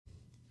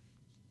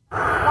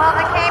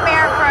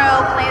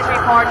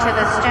report to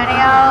the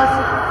studios.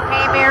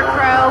 Hey, Beer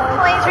Crew,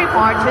 please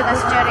report to the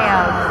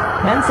studios.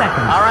 10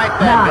 seconds. All right,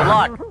 then. 9, Good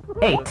luck.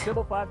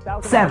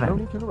 8,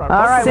 7. All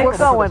right, 6, we're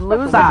going.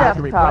 Lose the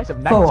 5, desktop.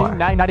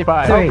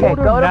 19.95. 3. Okay, go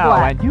to now,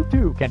 black. and you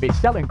too can be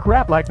selling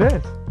crap like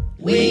this.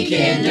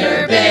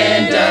 Weekender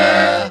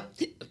Bender.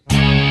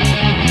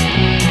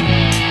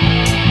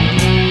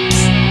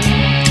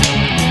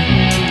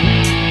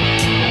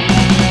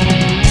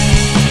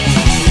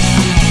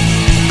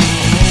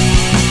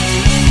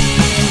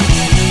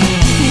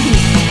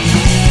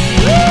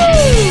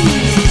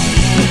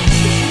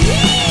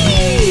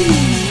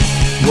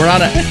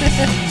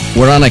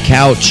 We're on a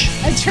couch.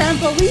 A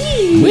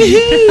trampoline.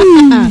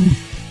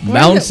 Woohoo!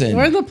 Bouncing.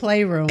 We're the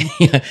playroom.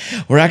 Yeah,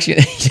 we're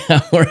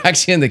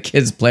actually in the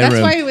kids' playroom.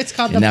 That's why it's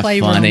called Isn't the that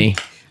playroom. funny?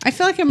 I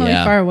feel like I'm really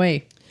Yeah. far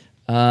away.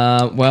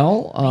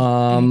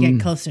 Get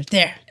closer.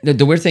 There.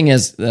 The weird thing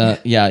is,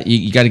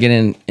 you got to get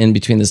in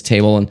between this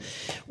table and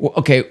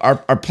okay. Our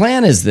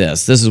plan is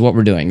this. This is what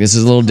we're doing. This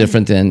is a little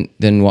different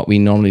than what we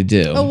normally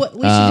do. Oh,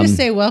 we should just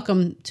say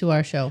welcome to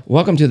our show.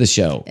 Welcome to the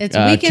show. It's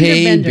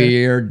Weekender Bender.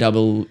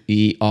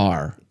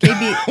 K-Beer-double-E-R.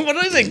 KB.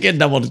 What is it? Get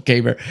double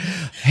K-Beer.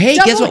 Hey,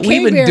 Double guess what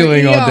we've been K-Beer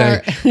doing all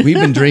day? ER. We've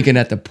been drinking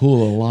at the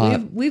pool a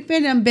lot. We've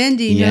been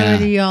bending Yeah.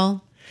 already,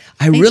 y'all.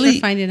 I Thanks really, for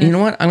finding you us. know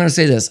what? I'm going to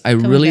say this. I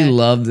really back.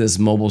 love this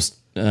mobile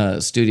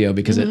studio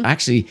because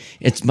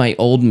it's my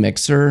old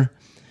mixer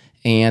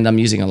and I'm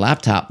using a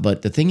laptop.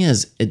 But the thing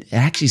is, it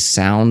actually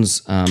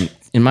sounds,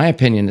 in my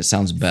opinion, it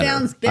sounds better.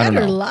 Sounds I don't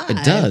better know. live.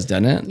 It does,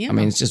 doesn't it? Yeah, I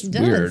mean, it's just it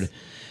does. weird.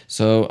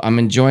 So I'm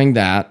enjoying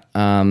that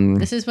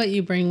This is what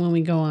you bring when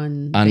we go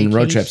on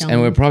road trips. And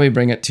we'll probably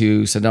bring it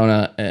to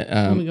Sedona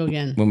when we go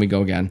again. when we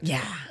go again. Yeah.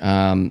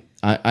 I'm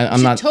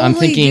Should not, totally I'm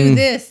thinking, do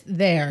this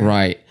there.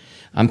 right.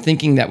 I'm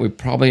thinking that we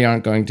probably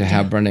aren't going to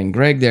have Brenda and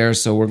Greg there,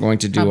 so we're going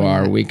to do Probably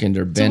our not.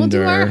 Weekender So we'll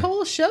do our Bender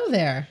whole show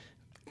there.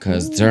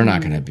 because they're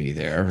not going to be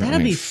there. That'll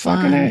be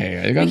fucking fun.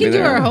 A, We gonna can be do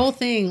there. our whole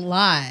thing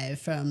live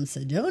from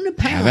Sedona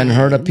Pines. Haven't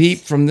heard a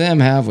peep from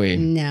them, have we?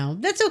 No,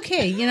 that's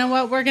okay. You know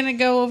what? We're gonna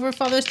go over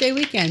Father's Day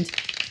weekend.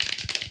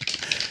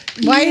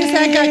 Why is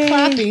that guy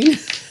clapping?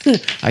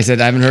 I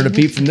said I haven't heard a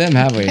peep from them,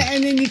 have we?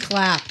 And then you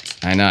clapped.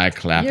 I know I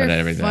clap You're at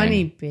everything.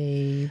 funny,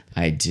 babe.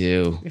 I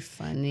do. You're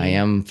funny. I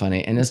am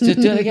funny, and let's do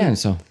it again.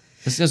 So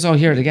let's just all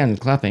hear it again,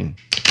 clapping.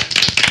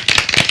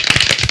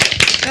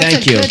 That's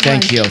Thank a you, good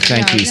thank one. you,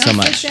 thank you so y'all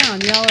much. Sit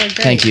down. Y'all are great.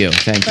 Thank you.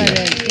 But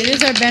it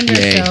is our Bender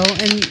Yay. show,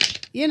 and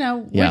you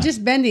know Yeah. we're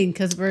just bending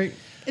because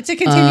it's a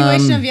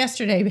continuation of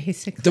yesterday,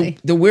 basically.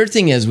 The weird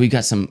thing is we've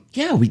got some.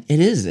 Yeah, it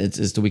is.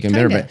 It's the weekend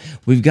better, Kinda. but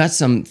we've got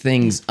some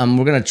things.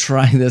 We're gonna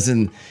try this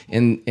in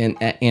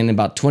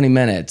about 20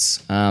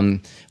 minutes.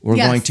 We're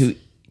Yes. going to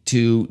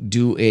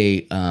do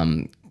a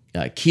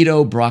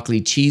keto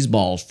broccoli cheese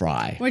balls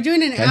fry. We're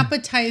doing an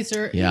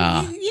appetizer.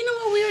 Yeah. You know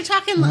what we were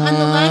talking on the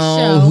last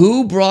show?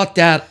 Who brought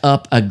that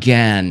up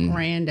again?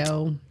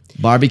 Rando.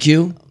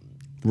 Barbecue.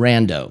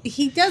 Rando.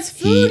 He does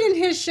food in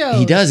his show.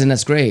 He does, and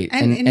that's great.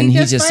 And And he he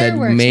does just said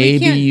fireworks. We maybe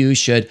can't- you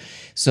should.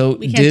 So,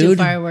 We can't do dude,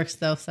 fireworks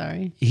though.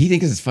 Sorry. he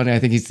thinks it's funny. I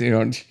think he's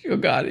oh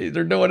god,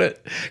 they're doing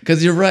it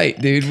because you're right,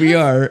 dude. We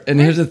are. And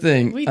here's the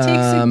thing: We take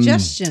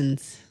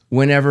suggestions.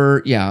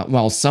 whenever,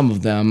 well, some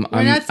of them.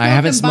 We're not smoking I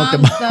haven't smoked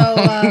bombs, a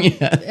bomb. though,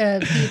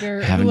 yet.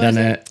 Peter. Haven't who was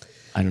done it.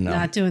 I don't know.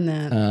 Not doing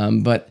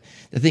that. But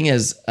the thing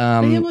is,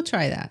 But yeah, we'll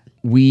try that.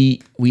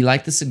 we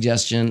like the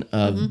suggestion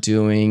of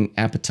doing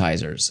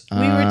appetizers. We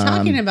were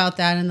talking about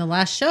that in the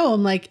last show.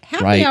 I'm like,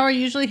 happy Right. hour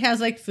usually has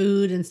like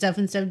food and stuff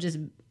instead of just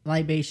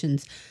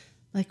libations.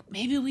 Like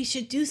maybe we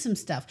should do some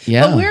stuff.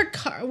 Yeah. But we're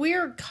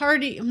not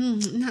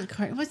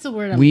cardi. What's the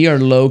word? We are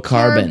low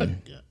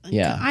carbon.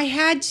 Yeah. I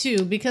had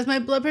to because my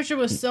blood pressure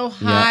was so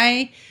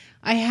high.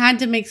 I had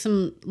to make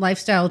some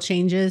lifestyle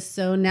changes.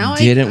 So now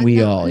Didn't we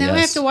now, all? Now I have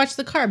Yes. to watch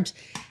the carbs.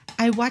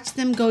 I watch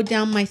them go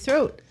down my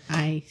throat.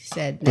 I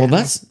said, Well, now.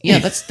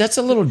 that's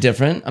a little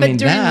different. I But mean,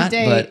 during that, the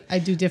day, but I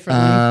do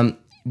differently.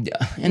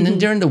 and then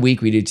during the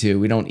week we do too.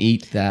 We don't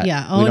eat that.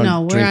 Yeah. we Oh don't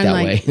no, we're drink on that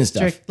like way and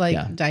stuff. strict like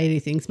Yeah. diety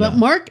things. But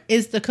Mark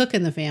is the cook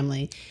in the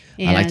family.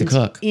 And I like to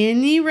cook.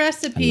 Any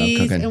recipes,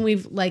 cooking. and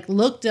we've like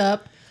looked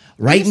up.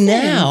 Right Listen,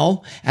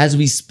 now, as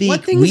we speak,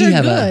 What things we are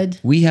have good?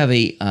 we have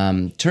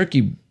a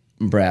turkey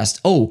breast.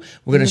 Oh,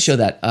 we're gonna show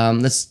that.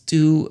 Let's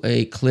do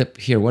a clip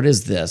here. What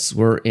is this?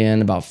 We're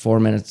in about 4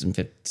 minutes and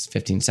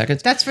 15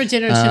 seconds. That's for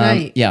dinner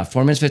tonight. Yeah,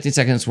 4 minutes 15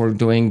 seconds. We're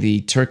doing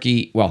the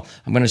turkey. Well,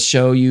 I'm gonna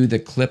show you the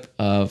clip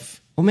of.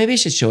 Well, maybe I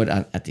should show it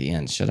at the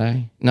end. Should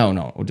I? No,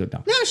 we'll do it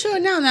now. No, show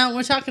it now. Now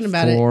we're talking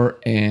about 4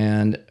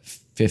 and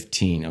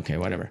 15. Okay,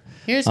 whatever.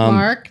 Here's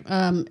Mark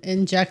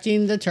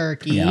injecting the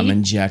turkey. Yeah, I'm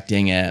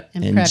injecting it.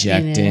 And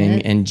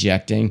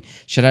Injecting.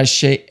 Should I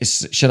save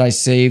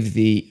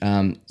the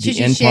Should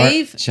you end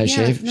shave? part? Should I Yeah,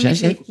 shave? no, Should I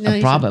shave? no,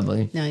 you Probably.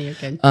 shouldn't. No, you're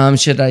good.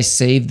 Should I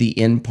save the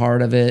end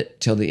part of it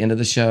till the end of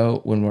the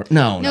show when we're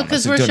no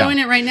because let's we're do showing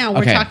now. it right now. We're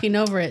Okay. talking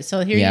over it.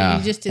 So here Yeah,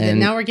 you just did it. and-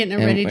 Now we're getting it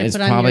and ready to it's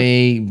put on your.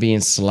 probably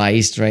being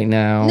sliced right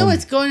now. No,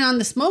 it's going on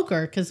the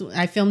smoker because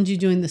I filmed you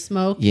doing the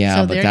smoke. yeah,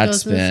 so but there that's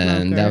goes the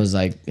been smoker. that was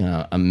like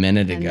a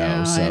minute And ago.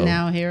 now, so and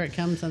now here it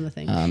comes on the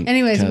thing.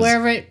 Anyways, 'cause-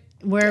 wherever it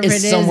wherever It's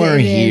it is. somewhere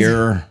it is.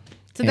 here.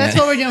 So that's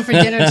what we're doing for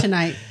dinner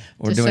tonight.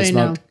 We're just doing so you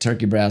know. smoked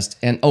turkey breast.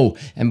 And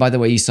by the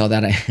way, you saw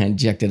that I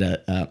injected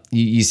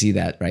you see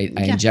that, right?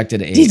 I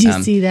injected a. Did you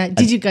see that?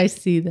 Did you guys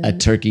see that? A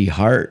turkey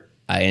heart.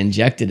 I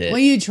injected it. Well,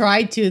 you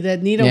tried to. The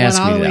needle went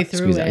all the way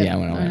through it.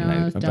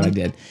 Yeah, but I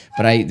did.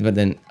 But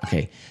then,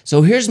 okay.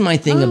 So here's my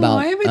thing about.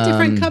 I have a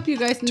different cup, you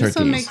guys. And this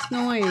one turkeys. makes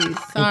noise.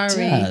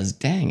 Sorry. It does.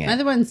 Dang it. My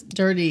other one's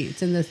dirty.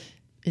 It's in the.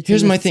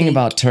 Here's my thing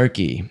about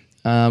turkey.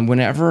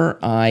 Whenever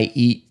I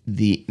eat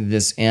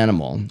this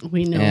animal,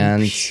 We know.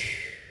 and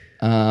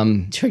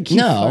Turkey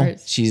no,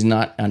 farts. she's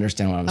not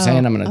understanding what I'm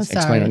saying. I'm going to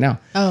explain it now.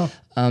 Oh.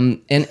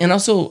 And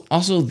also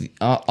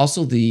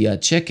the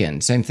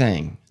chicken, same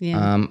thing.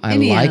 Yeah. I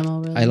Any like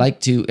animal, really. I like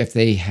to if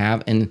they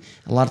have, and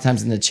a lot of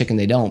times in the chicken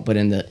they don't, but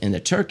in the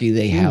turkey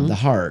they have the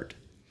heart.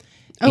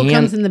 Oh, it And-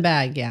 comes in the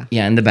bag, yeah.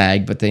 Yeah, in the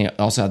bag, but they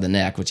also have the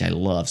neck, which I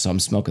love. So I'm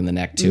smoking the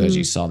neck too, as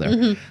you saw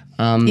there.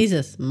 He's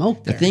a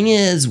smoker. The thing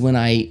is, when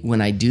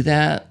I do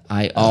that,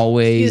 I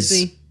always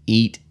excuse me.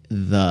 eat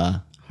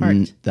the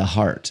Heart. the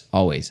heart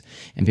always,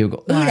 and people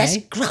go, "Oh, Why? that's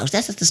gross.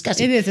 That's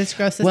disgusting." It is. It's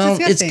gross. It's Well,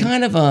 disgusting.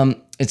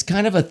 it's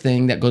kind of a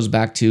thing that goes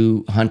back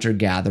to hunter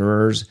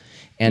gatherers,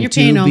 and You're to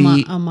paying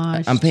be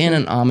homage I'm paying to-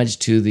 an homage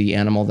to the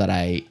animal that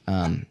I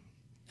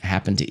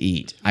happen to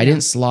eat. I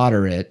didn't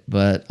slaughter it,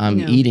 but I'm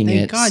No, eating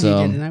thank it. God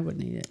so you didn't. I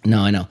wouldn't eat it. no,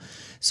 I know.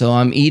 So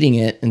I'm eating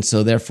it, and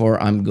so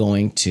therefore I'm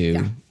going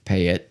to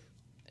pay it.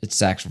 It's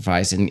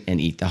sacrifice and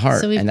eat the heart,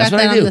 So we've and that's got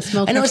what that I on do. the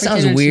smoker I know it for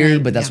sounds dinner weird,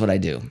 tonight. but that's Yeah. what I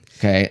do.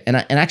 Okay, and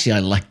actually I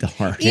like the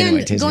heart. And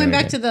anyway, it tastes going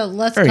very back good. to the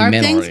less Very carb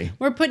minerally. things,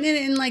 we're putting it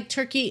in like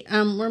turkey.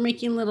 We're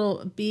making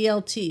little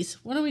BLTs.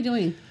 What are we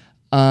doing?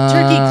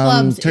 Turkey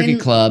clubs. Turkey in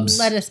clubs.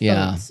 Lettuce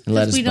yeah, boats. 'Cause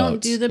lettuce we don't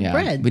boats. do the Yeah,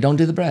 bread. We don't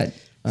do the bread.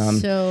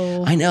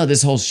 So I know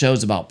this whole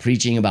show's about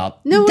preaching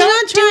about. no, we're don't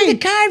not trying. do the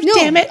carbs, No.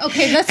 damn it.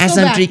 Okay, let's As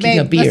go I'm back, drinking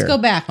a babe. beer. Let's go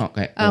back.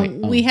 Okay.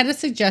 We had a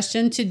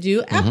suggestion to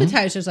do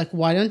appetizers. Like,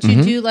 why don't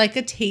you do like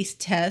a taste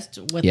test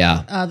with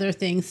Yeah. other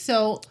things?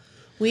 So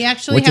we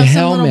actually What the have some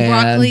hell, little man?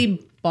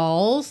 broccoli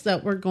balls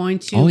that we're going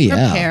to Oh,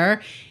 yeah.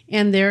 prepare.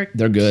 And they're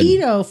good.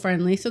 keto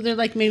friendly. So they're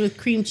like made with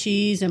cream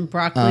cheese and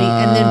broccoli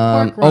and then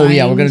pork rind. Oh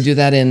yeah, we're gonna do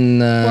that in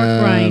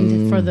pork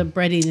rind for the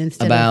breading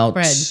instead about of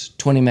bread.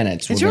 20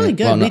 minutes. It's We're really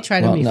gonna- good. We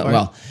tried them before.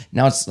 well,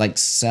 now it's like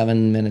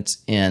 7 minutes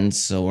in,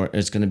 so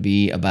it's going to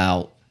be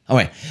about. Oh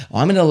wait,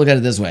 I'm going to look at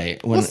it this way.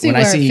 When, We'll see when I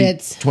where it see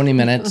fits. 20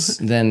 minutes,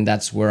 then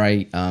that's where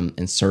I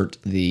insert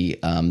the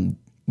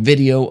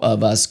video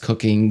of us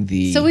cooking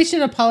the. So we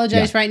should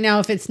apologize Yeah. right now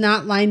if it's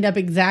not lined up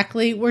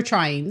exactly. We're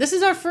trying. This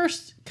is our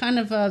first kind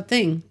of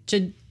thing to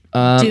do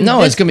no,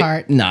 this it's gonna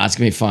part. be it's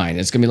gonna be fine.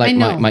 It's gonna be like I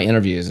know. my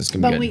interviews. It's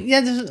gonna But be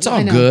good. it's It's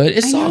all good.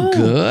 It's all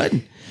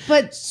good.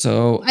 But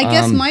So I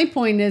guess my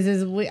point is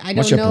I don't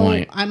what's your know.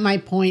 point? My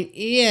point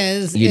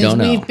is You don't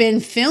know. we've been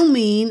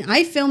filming.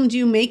 I filmed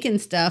you making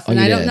stuff, and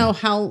you I don't did. know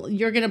how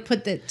you're gonna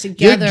put that you're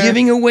together.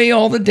 giving away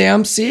all the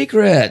damn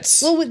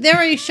secrets. Well, they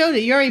already showed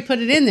it. You already put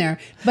it in there,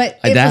 but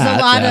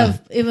That,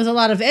 it was a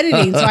lot of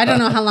editing. So I don't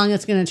know how long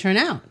it's going to turn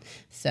out.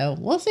 So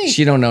we'll see.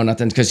 She don't know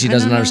nothing because she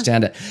doesn't don't know.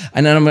 understand it.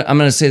 And then I'm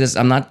going to say this.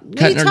 I'm not What are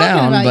cutting you her talking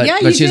down, about? but Yeah,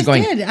 but you she's just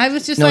going. did. I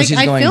was just No, like, she's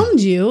I going- filmed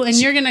you, and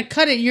you're gonna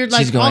cut it. You're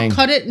like, going- I'll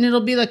cut it, and it'll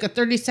be like a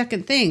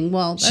 30-second thing.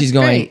 Well, that's She's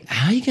going. great.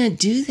 How are you going to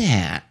do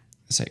that?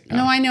 It's like,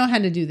 No, I know how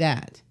to do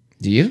that.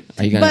 do you?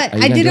 Are you going? But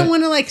I didn't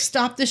want to like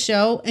stop the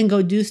show and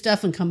go do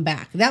stuff and come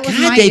back. That was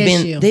my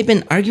issue. they've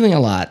been arguing a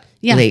lot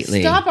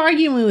lately. Stop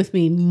arguing with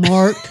me,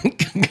 Mark.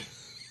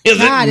 Is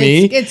God, it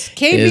me? it's Is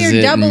KBR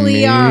it double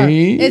ER.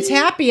 me? It's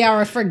happy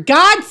hour, for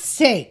God's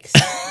sakes.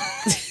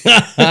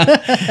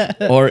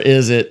 Or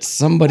is it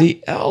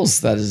somebody else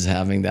that is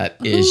having that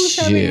Who's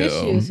having issue?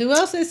 issues? Who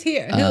else is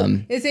here?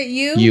 Is it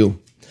you? You.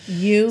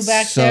 You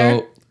back So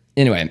there?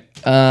 anyway,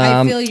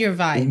 I feel your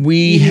vibe. we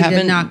You need to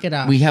haven't knock it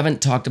off. We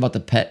haven't talked about the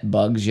pet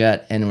bugs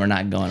yet, and we're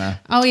not gonna.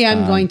 Oh yeah,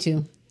 I'm going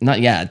to.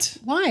 Not yet.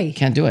 Why?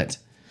 Can't do it.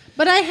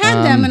 But I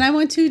had them, and I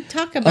want to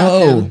talk about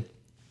them.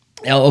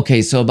 Oh,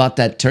 okay. So about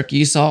that turkey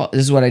you saw,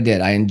 this is what I did.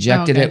 I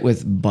injected okay. it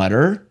with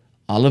butter,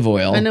 olive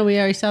oil. I know we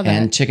already saw that.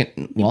 And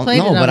chicken. Well, played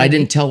no, it but I already.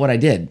 didn't tell what I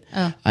did.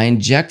 Oh. I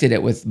injected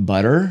it with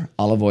butter,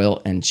 olive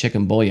oil, and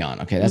chicken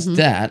bouillon. Okay, that's Mm-hmm.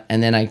 that.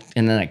 And then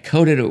I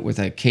coated it with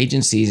a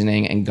Cajun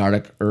seasoning and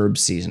garlic herb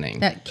seasoning.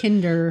 That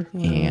Kinder,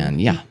 And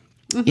yeah,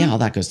 all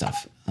that good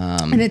stuff.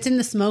 and it's in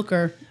the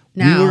smoker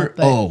now.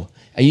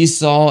 You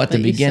saw at the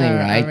you beginning, saw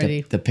right?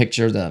 already. The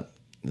picture, the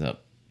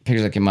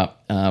pictures that came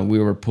up. We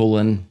were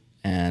pooling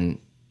and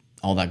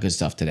all that good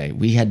stuff today.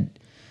 We had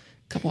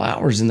a couple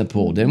hours in the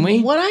pool, didn't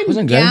we? What I'm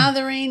Wasn't it good?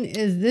 gathering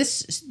is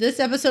this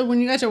episode, when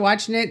you guys are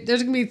watching it,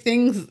 there's gonna be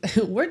things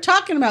we're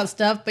talking about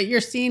stuff, but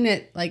you're seeing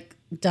it like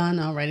done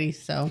already.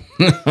 So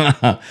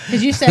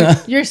because you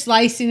said you're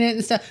slicing it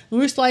and stuff,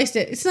 we sliced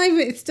it. It's not even.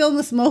 It's still in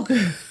the smoker.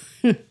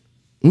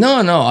 No,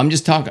 I'm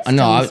just talking. Still in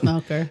No, the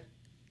smoker.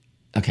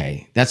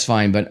 Okay, that's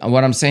fine. But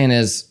what I'm saying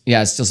is,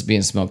 yeah, it's still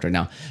being smoked right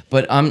now.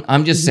 But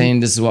I'm just saying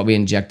this is what we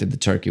injected the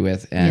turkey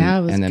with, and Yeah,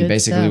 it was and then good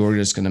basically stuff. we're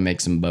just gonna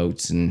make some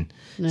boats and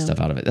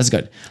stuff out of it. That's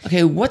good.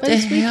 Okay, what But the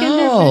it's Weekender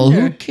hell?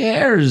 Bender. Who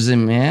cares,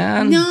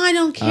 man? No, I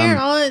don't care.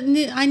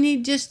 I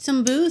need just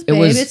some booze, babe.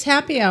 was- It's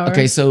happy hour.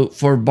 Okay, so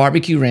for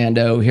barbecue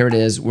rando, here it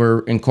is. We're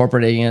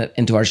incorporating it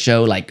into our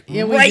show like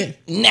Yeah, we right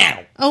now.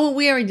 Oh,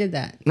 we already did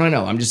that. No,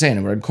 I'm just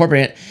saying we're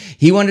incorporating it.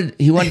 He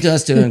wanted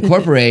us to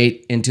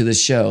incorporate into the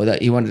show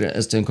that he wanted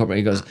us to incorporate.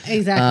 He goes,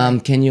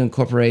 Exactly. can you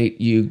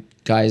incorporate you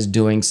guys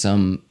doing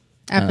some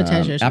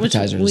Appetizers.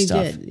 appetizers which we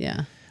stuff? did,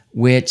 yeah.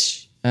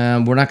 Which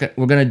we're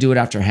gonna do it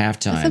after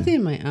halftime. Something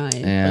in my eye. by the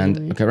way.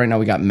 And okay, right now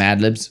we got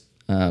Mad Libs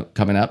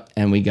coming up,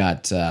 and we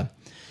got, of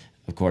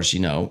course,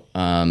 What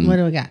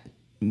do we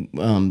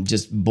got?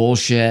 just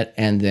bullshit,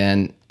 and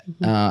then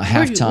We're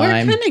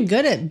halftime. kind of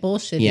good at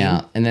bullshitting.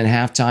 Yeah, and then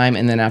halftime,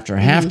 and then after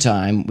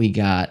halftime, we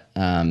got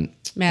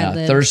Mad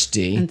Libs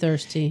Thirsty, and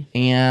thirsty.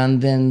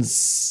 and then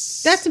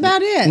That's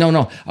about it.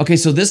 No. Okay,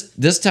 so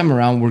this time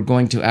around, we're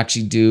going to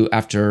actually do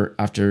after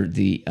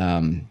the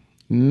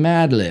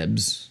Mad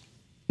Libs,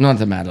 not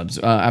the Mad Libs,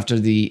 after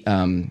the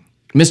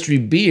mystery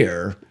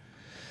beer.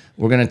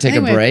 We're gonna take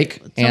Anyway, a break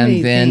so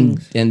many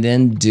things. and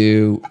then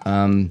do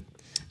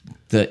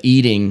the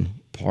eating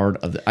part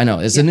of the. I know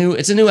it's a new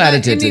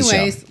attitude to the show.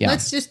 Anyways, Yeah.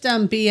 let's just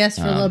BS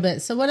for a little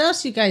bit. So what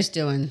else you guys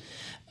doing?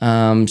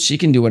 She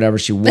can do whatever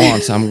she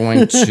wants. I'm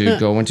going to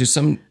go into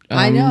some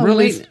I know,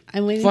 really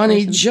I'm waiting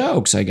funny for some-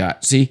 jokes I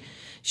got. See,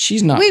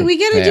 she's not. Wait, we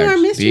got to do our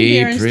prepared. mystery Be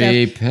beer and stuff.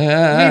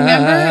 prepared.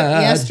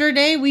 Remember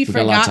yesterday we got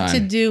a lot of forgot to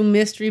time. do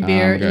mystery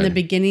beer in the good.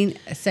 beginning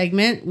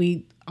segment.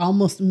 We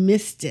almost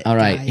missed it. All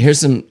right, guys. here's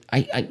some.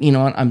 I you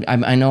know what?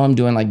 I know I'm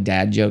doing like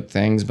dad joke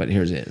things, but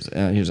here's it.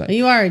 Here's like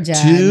You are a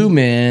dad. Two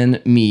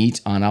men meet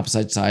on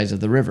opposite sides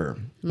of the river.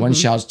 One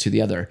shouts to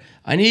the other,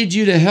 "I need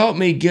you to help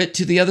me get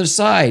to the other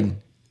side."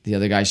 The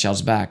other guy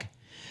shouts back,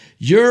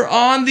 "You're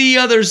on the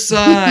other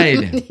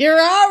side." You're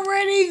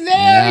already there,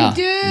 Yeah,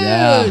 dude.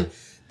 yeah.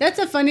 That's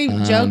a funny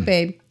joke,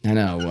 babe. I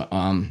know.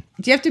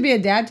 Do you have to be a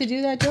dad to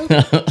do that joke?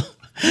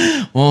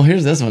 Well,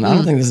 here's this one. I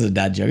don't think this is a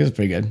dad joke. It's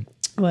pretty good.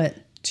 What?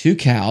 Two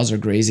cows are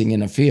grazing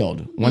in a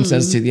field. One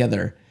says to the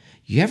other,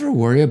 "You ever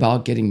worry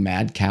about getting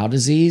mad cow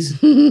disease?"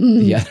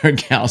 The other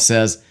cow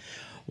says,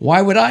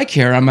 "Why would I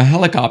care? I'm a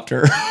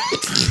helicopter."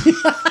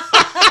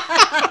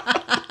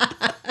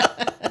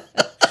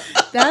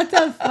 That's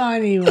a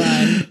funny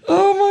one.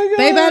 Oh my god.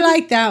 Babe, I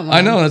like that one.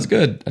 I know, that's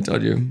good. I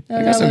told you. I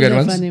that got some was good a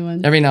ones. funny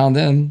one. Every now and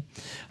then.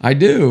 I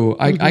do.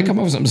 I come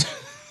up with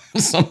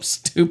some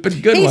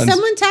stupid good Hey, ones.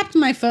 someone tapped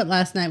my foot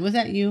last night. Was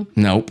that you?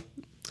 Nope.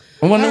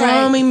 Well, All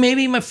right. I mean,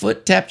 maybe my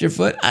foot tapped your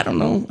foot. I don't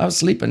know. I was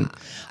sleeping.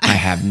 I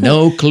have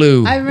no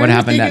clue I remember what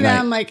happened thinking that night.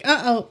 I'm like,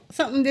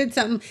 something did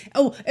something.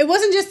 Oh, it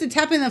wasn't just the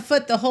tapping the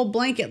foot. The whole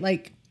blanket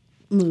like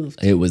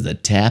moved. It was the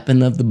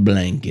tapping of the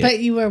blanket. But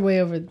you were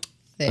way over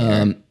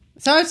there.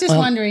 So I was just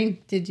wondering,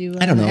 did you?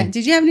 I don't know.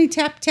 Did you have any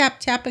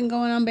tapping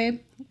going on, babe?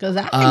 Because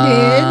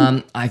I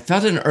did. I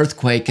felt an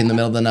earthquake in the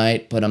middle of the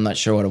night, but I'm not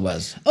sure what it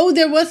was. Oh,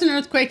 there was an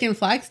earthquake in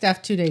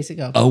Flagstaff 2 days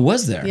ago. Oh,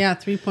 was there? Yeah,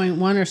 3.1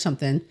 or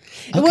something.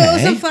 Okay. Well,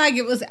 it was a flag.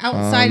 It was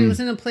outside. It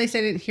was in a place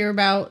I didn't hear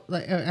about.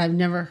 Like, I've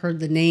never heard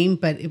the name,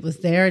 but it was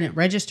there and it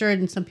registered.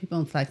 And some people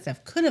in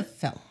Flagstaff could have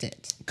felt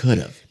it. Could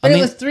have. But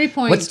it was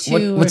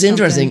 3.2 or What's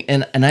interesting,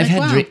 something. and I've Like, had,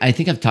 wow. I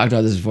think I've talked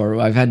about this before.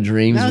 I've had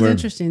dreams That was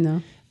interesting,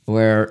 though.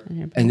 where,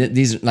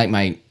 these are like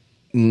my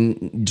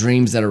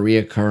dreams that are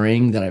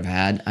reoccurring that I've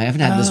had. I haven't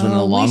had this one in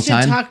a long we should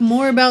time. talk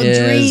more about is-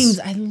 dreams.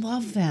 I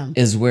love them.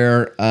 Is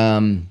where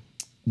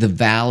the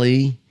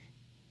valley,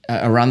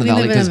 around the We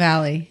valley. live in a 'cause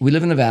valley. We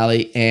live in a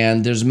valley,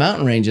 and there's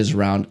mountain ranges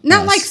around.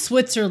 Not us. like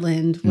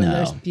Switzerland where No.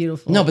 there's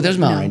beautiful. No, but there's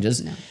mountain No,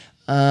 ranges. no.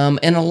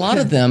 And a lot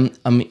of them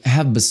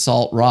have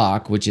basalt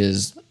rock, which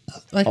is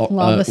Like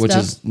lava which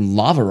stuff. is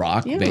lava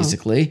rock, Yeah.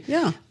 basically.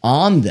 Yeah.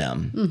 On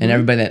them, and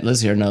everybody that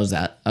lives here knows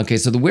that. Okay,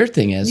 so the weird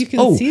thing is, You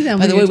can see them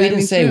By when the way, you're we didn't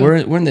driving say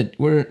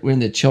through. we're in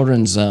the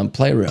children's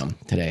playroom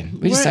today.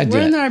 We decided We're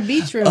to in do that. our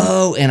beach room.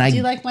 Oh, and Do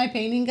you like my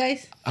painting,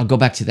 guys? I'll go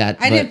back to that.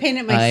 I but didn't paint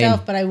it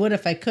myself, but I would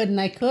if I could, and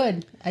I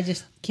could. I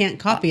just can't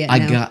copy it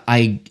now.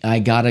 I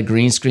got a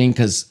green screen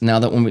because now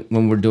that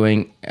when we're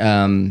doing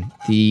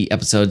the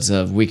episodes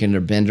of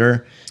Weekender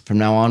Bender, from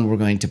now on we're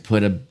going to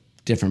put a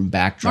different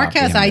backdrop. Mark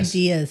has behind us.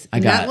 ideas. I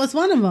And got that it. was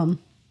one of them.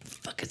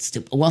 Fucking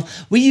stupid. Well,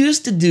 we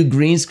used to do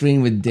green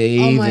screen with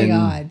Dave my and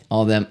God.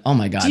 all them. Oh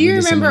my God. Do you we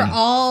did so remember many.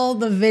 all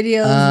the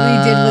videos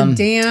we did with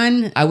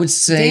Dan? I would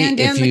say Dan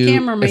if the you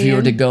cameraman.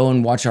 were to go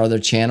and watch our other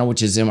channel,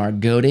 which is our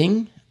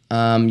goading,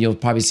 you'll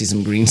probably see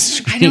some green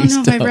screen I don't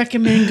know stuff. if I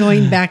recommend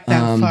going back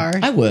that far.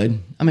 I would.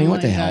 I mean, Oh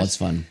what the my hell? gosh. It's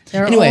fun.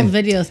 They're Anyway, old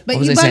videos. But what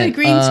was you I bought saying? a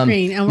green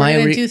screen, and we're my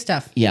going to do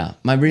stuff. Yeah,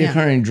 my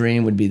recurring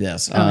dream would be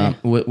this. yeah.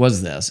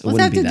 Was this? It What's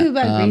wouldn't that be to do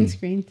about green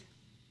screen?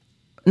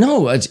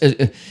 No,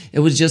 it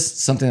was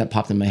just something that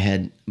popped in my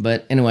head.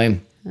 But anyway,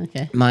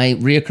 Okay. my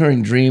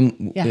reoccurring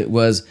dream Yeah. it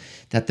was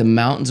that the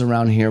mountains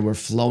around here were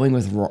flowing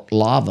with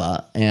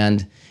lava,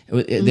 and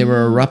They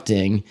were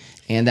erupting,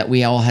 and that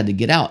we all had to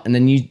get out. And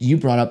then you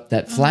brought up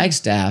that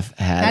Flagstaff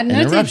had an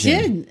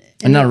eruption.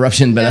 Not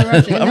eruption, but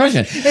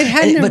eruption. It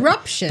had an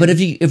eruption. But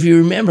if you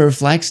remember,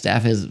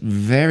 Flagstaff is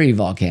very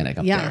volcanic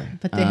up there. Yeah,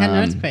 but they had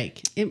an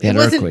earthquake. It had an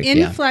wasn't earthquake, in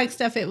yeah.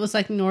 Flagstaff. It was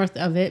like north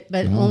of it,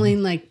 but only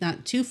like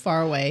not too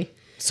far away.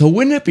 So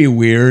wouldn't it be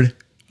weird?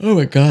 Oh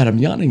my God, I'm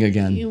yawning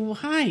again.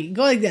 Hi,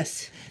 go like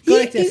this. Go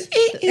like this.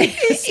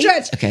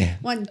 Stretch. Okay.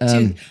 1,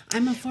 2.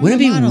 I'm a former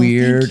Wouldn't it be model.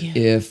 weird Thank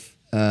you. if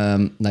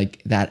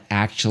like that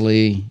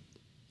actually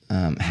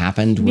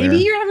happened? Maybe where,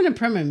 you're having a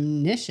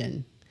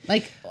premonition.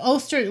 Like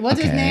what's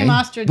his name?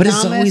 Ostradamus. But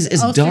it's always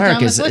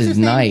dark. It's What's his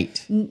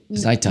night. name?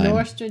 It's nighttime.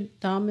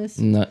 Nostradamus.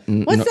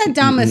 What's that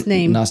Damus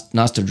name?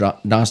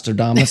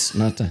 Nostradamus.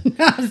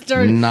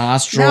 Nostr-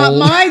 Nostril. Not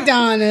my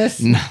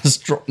Donis.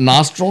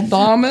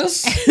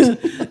 Nostradamus.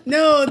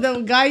 No,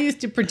 the guy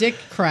used to predict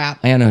crap.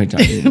 I know who you're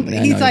talking about.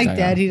 He's like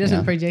dead. He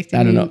doesn't predict.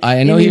 I don't know.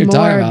 I know who you're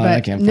talking about. I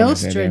But can't fucking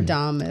say their name.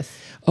 Nostradamus.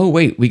 Oh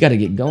wait, we got to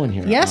get going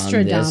here.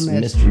 Yestradamus.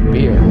 On this mystery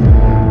beer.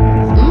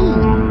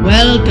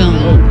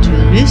 Welcome to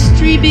the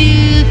Mystery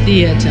Beer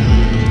Theater.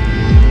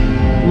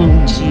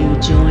 Won't you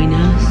join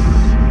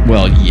us?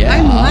 Well, yeah.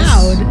 I'm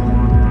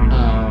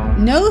loud.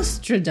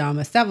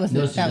 Nostradamus. That was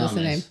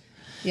the name.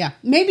 Yeah,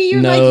 maybe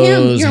you're like him.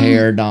 Nose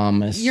hair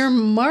Damus. You're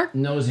Mark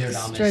Nose hair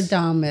Damus.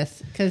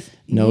 Nostradamus because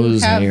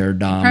Nose hair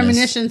Damus.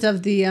 premonitions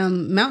of the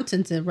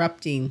mountains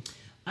erupting.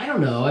 I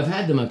don't know. I've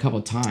had them a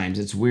couple times.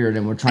 It's weird,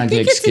 and we're trying I to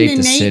think it's escape an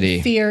the innate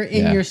city. fear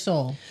in Yeah. your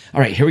soul. All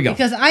right, here we go.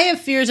 Because I have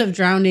fears of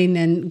drowning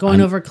and going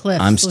over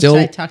cliffs, I'm still.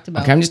 which I talked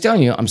about. Okay, I'm just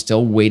telling you. I'm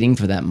still waiting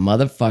for that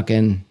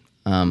motherfucking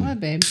What,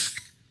 babe?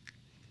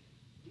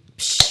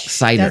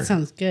 cider. That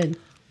sounds good.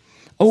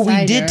 Oh, we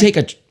cider. did take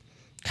a.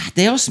 God,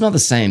 they all smell the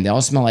same. They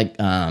all smell like.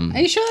 Are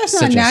you sure that's not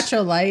citrus.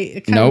 natural light?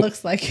 It kind of Nope.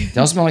 looks like. They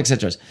all smell like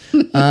citrus.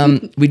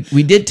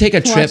 We did take a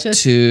trip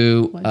us.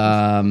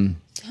 to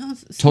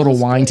Total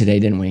Wine today,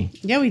 didn't we?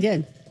 Yeah, we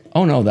did.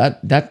 Oh no,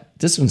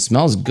 this one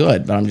smells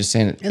good, but I'm just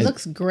saying It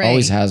looks gray.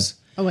 Always has.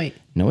 Oh wait.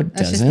 No, it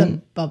That's doesn't. just the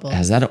bubble. It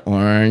has that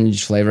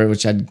orange flavor,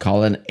 which I'd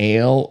call an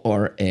ale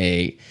or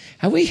a.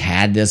 Have we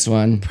had this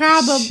one?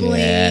 Probably.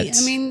 Shit.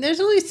 I mean, there's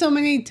only so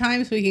many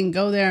times we can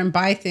go there and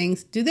buy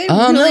things. Do they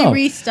Oh, really no.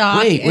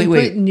 restock and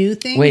put new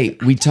things?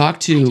 Wait, we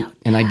talked to,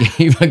 and I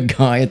gave a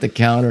guy at the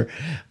counter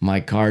my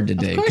card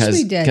today Of course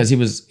we did. because he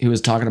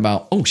was talking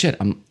about. Oh shit!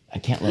 I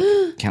can't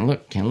look. Can't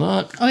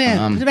look. Oh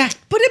yeah, put it back.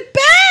 Put it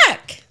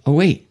back. Oh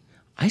wait,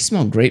 I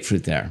smell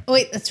grapefruit there. Oh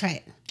wait, that's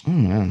right. Oh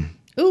man.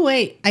 Oh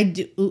wait, I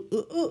do. Ooh,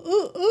 ooh, ooh,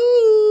 ooh,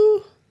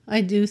 ooh.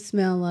 I do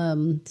smell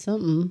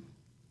something.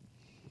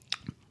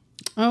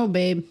 Oh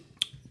babe,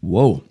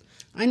 Whoa,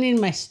 I need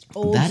my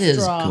old that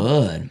is straw.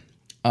 good.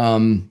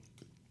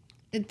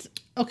 It's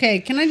okay.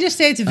 Can I just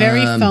say it's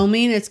very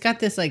foaming? It's got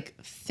this like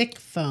thick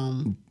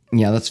foam.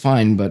 Yeah, that's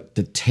fine, but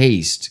the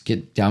taste,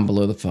 get down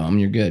below the foam,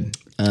 you're good.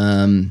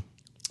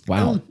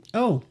 Wow.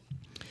 Oh,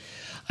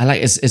 I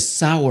like it's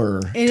sour.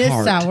 it is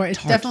tart, sour. It's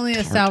tart, definitely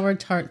a tart. sour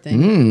tart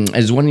thing.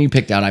 It's one you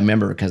picked out. I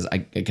remember because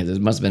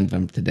it must have been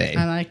from today.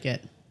 I like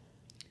it.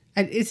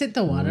 Is it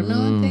the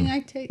watermelon thing I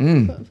take?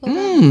 Pull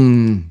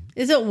out?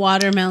 Is it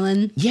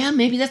watermelon? Yeah,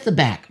 maybe that's the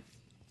back.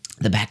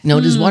 The back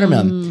note is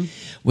watermelon.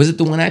 Was it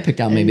the one I picked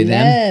out? Maybe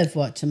then. Love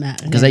watermelon.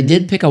 Because I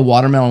did pick a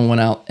watermelon one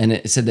out, and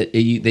it said that they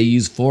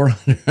use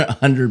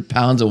 400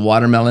 pounds of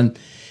watermelon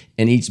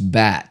in each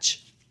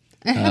batch.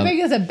 And how big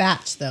is a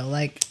batch though?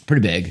 Like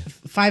Pretty big.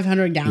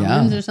 500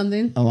 gallons Yeah. or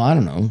something? Oh, I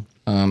don't know.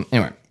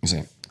 Anyway, you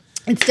see.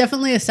 It's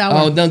definitely a sour.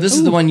 Oh no, this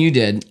is the one you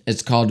did.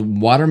 It's called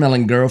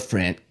Watermelon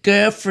Girlfriend.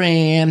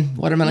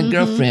 Watermelon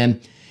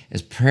Girlfriend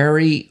is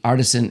Prairie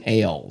Artisan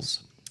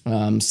Ales.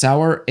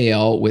 Sour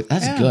ale with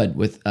good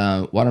with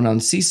watermelon,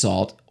 sea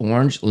salt,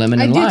 orange, lemon,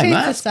 I and do lime. taste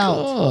the That's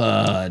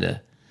salt. good.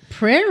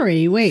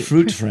 Prairie. Wait.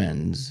 Fruit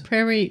Friends.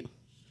 Prairie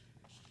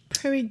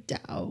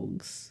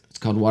dogs. It's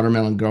called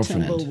Watermelon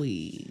Girlfriend.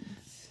 Tumbleweed.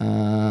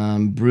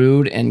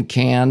 Brewed and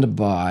canned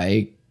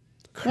by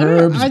What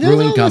Curbs are those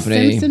Brewing all Company.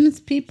 The Simpsons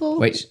people?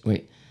 Wait.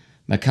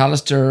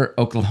 McAllister,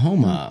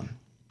 Oklahoma.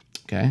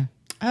 Okay.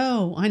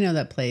 Oh, I know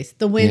that place.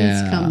 The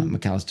winds come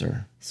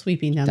McAllister.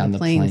 sweeping down the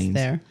plains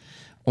there.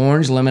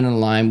 Orange, lemon, and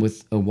lime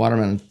with a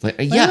watermelon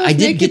flavor. Yeah, those I did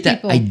naked get that.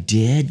 people? I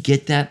did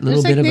get that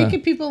little There's bit like of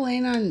naked people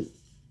laying on.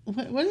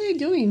 What are they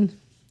doing?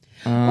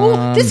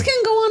 Oh, this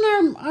can go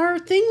on our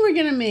thing we're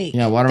gonna make.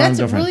 Yeah, watermelon That's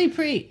girlfriend. really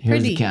pretty.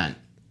 Here's the can.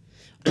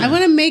 I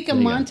want to make a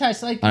you go.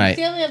 montage. Like, All right.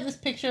 see how we have this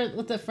picture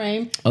with the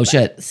frame? Oh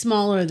shit.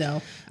 Smaller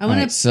though. I right,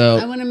 want to. so-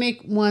 I want to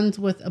make ones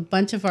with a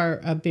bunch of our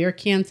beer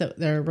cans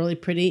that are really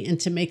pretty, and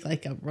to make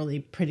like a really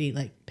pretty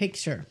like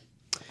picture.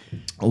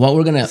 What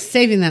we're gonna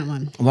Saving that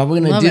one. Love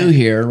do it.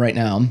 here right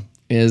now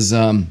is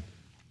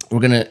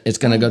it's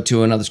gonna go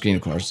to another screen,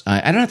 of course.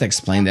 I don't have to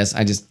explain this.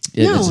 It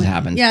just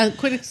happened. Yeah,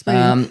 quit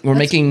explaining. We're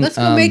making, Let's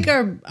go make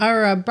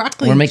our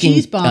broccoli We're making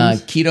cheese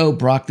bombs. keto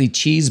broccoli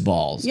cheese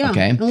balls. Yeah,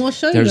 Okay, and we'll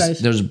show you guys.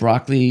 There's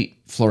broccoli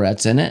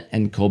florets in it,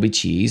 and Colby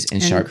cheese,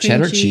 and sharp cream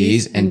cheddar cheese,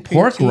 cheese, and and cream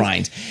pork cheese.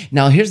 rinds.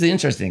 Now, here's the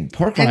interesting thing: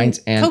 pork rinds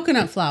and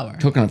coconut flour.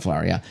 Coconut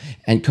flour, yeah,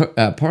 and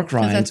pork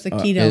rinds that's the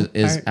keto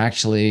is part.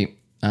 actually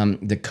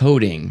the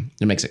coating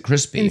that makes it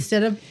crispy.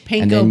 Instead of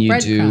panko and then you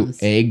do breadcrumbs.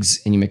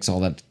 eggs, and you mix all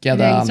that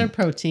together. Eggs are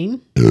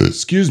protein.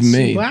 Excuse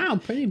me. Wow,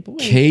 pretty boy.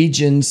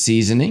 Cajun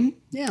seasoning.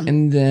 Yeah.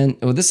 And then,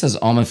 this says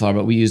almond flour,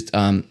 but we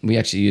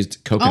actually used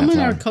coconut Almond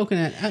flour. or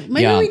coconut?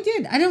 Maybe Yeah. we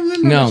did. I don't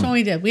remember No. which one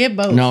we did. We had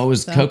both. No, it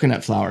was so.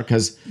 coconut flour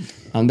because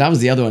that was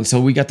the other one.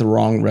 So we got the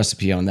wrong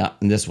recipe on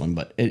this one.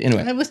 But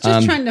anyway, I was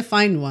just trying to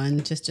find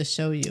one just to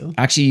show you.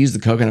 actually use the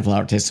coconut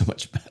flour. It tastes so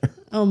much better.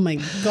 Oh my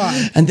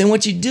god! And then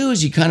what you do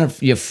is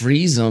you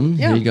freeze them.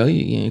 Yeah. Here you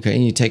go.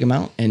 And you take them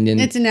out, and then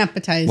It's an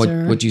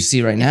appetizer. what you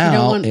see right you don't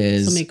now want so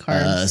is many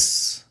carbs.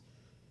 us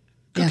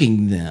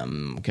cooking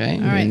them. Okay,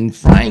 right. and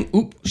frying.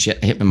 Oop! Shit!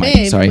 I hit my mic.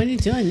 Babe, Sorry. what are you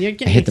doing? You're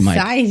getting hit the mic.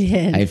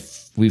 excited.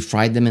 We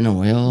fried them in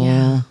oil.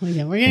 Yeah, we're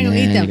gonna go And eat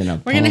then them. you're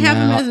gonna We're gonna pull have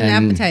them out as an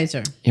and-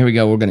 appetizer Here we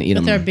go. We're gonna eat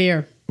them. with our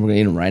beer. We're gonna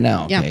eat them right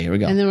now. Okay, Yeah, here we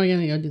go. And then we're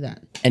gonna go do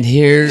that. And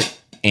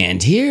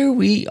here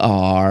we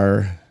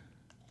are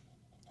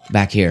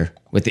back here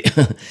with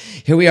the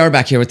here we are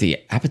back here with the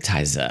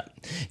appetizer.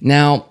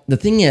 Now, the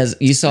thing is,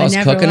 you saw us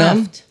never cooking them.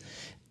 left.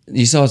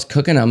 You saw us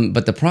cooking them,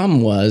 but the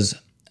problem was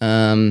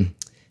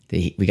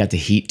we got the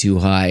heat too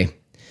high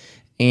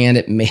and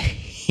it made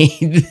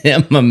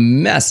them a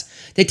mess.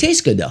 They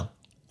taste good though.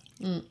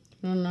 I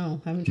don't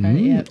know. Haven't tried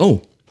it yet.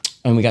 Oh,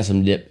 and we got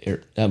some dip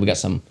here. We got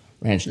some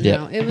ranch dip.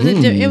 No, it was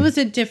it was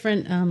a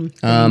different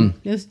thing.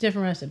 It was a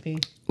different recipe.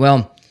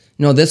 Well,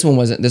 no, this one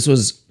wasn't. This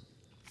was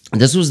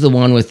the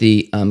one with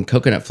the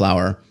coconut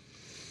flour,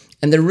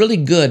 and they're really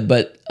good.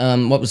 But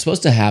what was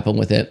supposed to happen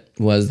with it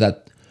was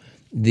that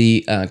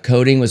the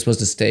coating was supposed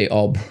to stay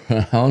all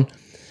brown,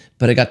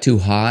 but it got too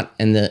hot,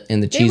 and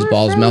the cheese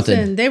balls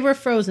melted. They were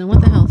frozen.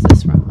 What the hell is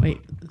this wrong? Wait,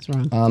 it's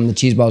wrong. The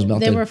cheese balls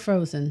melted. They were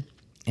frozen.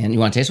 And you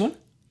want to taste one?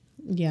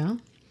 Yeah.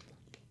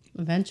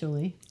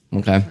 Eventually.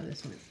 Okay.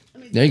 This one.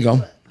 There you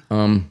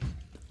go.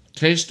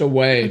 Taste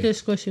away. Look at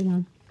the squishy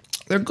one.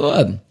 They're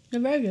good. They're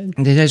very good.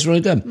 They taste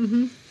really good.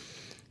 Mm-hmm.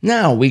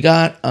 Now we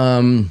got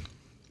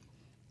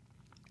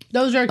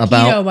Those are About-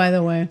 keto, by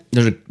the way.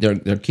 they're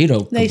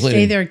keto. They completely.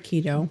 say they're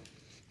keto.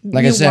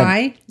 Like I said-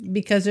 Why?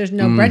 Because there's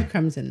no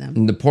breadcrumbs in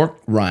them. The pork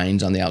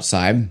rinds on the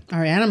outside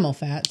Are animal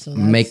fat, so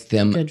that's make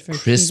them good for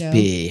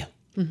crispy.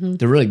 keto.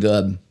 They're really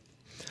good.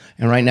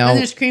 And right now And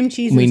there's cream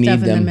cheese we and stuff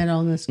need in the them. middle,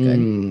 and that's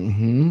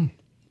good.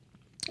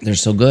 They're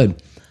so good.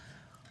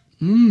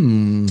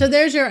 So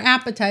there's your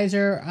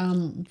appetizer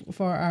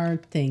for our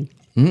thing.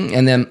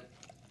 And then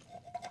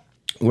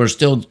we're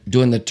still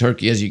doing the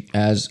turkey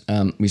as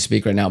we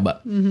speak right now,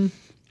 but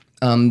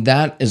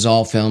that is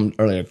all filmed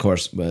earlier, of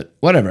course. But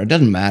whatever, it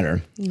doesn't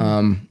matter.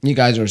 You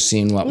guys are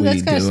seeing what Well, we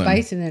that's got a do. and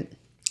spice in it.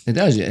 It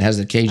does. It has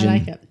the I Cajun.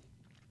 like it.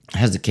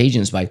 Has the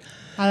Cajun spice.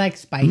 I like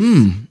spice.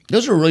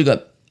 Those are really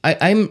good.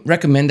 I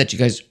recommend that you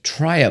guys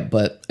try it,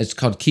 but it's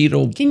called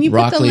keto Can you put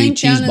broccoli the link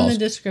cheese down balls. in the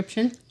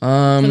description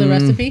for the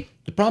recipe?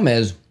 The problem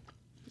is,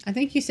 I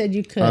think you said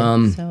you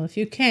could. So if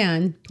you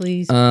can,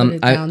 please put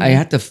it down I there.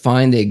 have to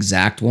find the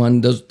exact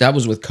one. That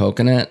was with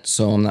coconut,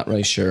 so I'm not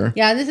really sure.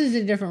 Yeah, this is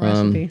a different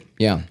recipe.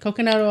 Yeah.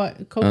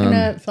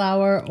 Coconut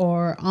flour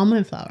or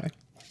almond flour.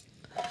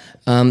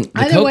 The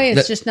Either way,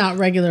 it's just not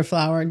regular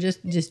flour.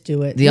 Just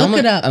do it. the Look almond,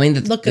 it up. I mean,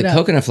 Look the it up.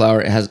 coconut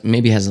flour has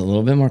a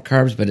little bit more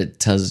carbs, but it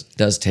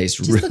does taste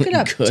Just really look it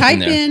up. good. Type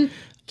there. in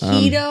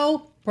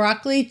keto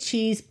broccoli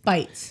cheese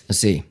bites, Let's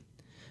see.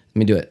 Let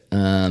me do it.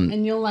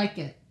 and you'll like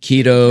it.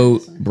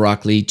 Keto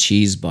broccoli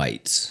cheese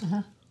bites.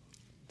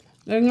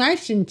 They're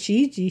nice and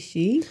cheesy.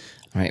 See,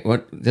 All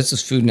right, this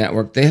is Food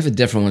Network. They have a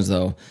different ones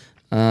though.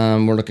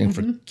 We're looking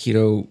for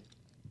keto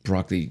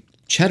broccoli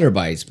cheddar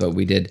bites, but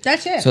we did.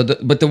 That's it. So,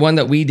 but the one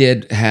that we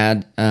did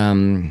had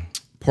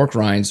pork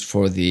rinds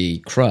for the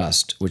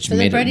crust, which for the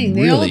made breading,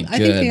 it really I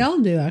think they good. all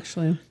do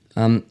actually.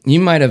 You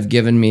might have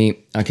given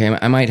me. Okay,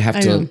 I might have I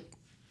to. know.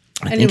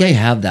 I think I Anyway.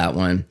 have that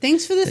one.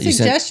 Thanks for the you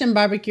said- suggestion,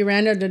 Barbecue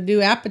Rando, to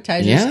do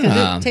appetizers because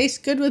Yeah. it tastes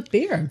good with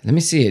beer. Let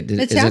me see it.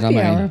 It's is it on happy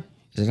my? hour.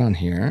 Is it on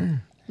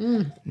here?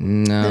 No.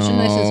 There's some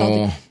nice and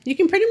salty. You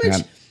can pretty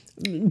much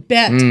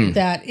bet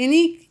that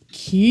any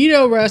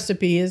keto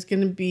recipe is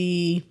going to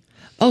be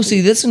Oh,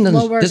 see, this one doesn't.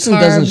 Lower This one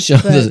doesn't carbs, show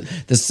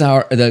but- the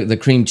sour the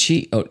cream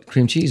cheese. Oh,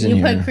 cream cheese in you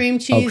here. put cream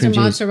cheese Oh, cream and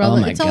mozzarella.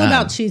 Oh my It's all God.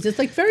 about cheese. It's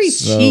like very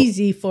So-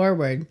 cheesy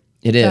forward.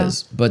 It So-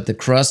 is, but the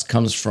crust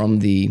comes from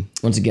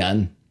once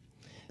again.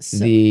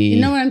 So, you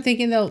know what I'm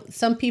thinking though?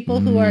 Some people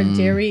who are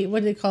dairy, what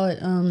do they call it?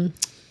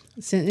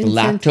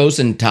 Lactose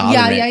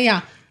intolerant.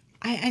 Yeah.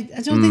 I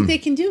don't think they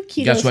can do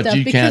keto Guess what stuff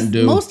you because can't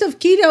do? most of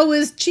keto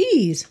is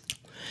cheese.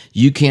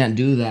 You can't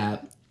do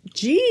that.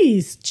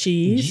 Cheese.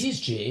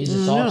 Cheese.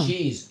 It's all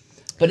cheese,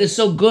 but it's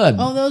so good.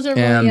 Oh, those are And-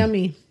 really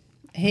yummy.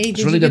 Hey, did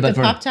really you good, get but the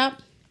for- Pop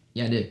Top?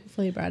 Yeah, I did.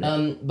 Hopefully you brought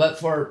it. But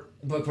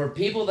for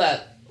people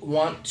that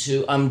want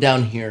to, I'm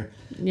down here.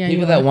 Yeah,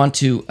 People you that are. want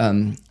to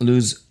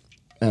lose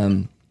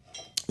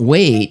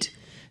weight,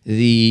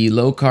 the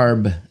low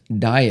carb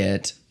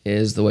diet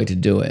is the way to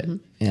do it.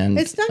 And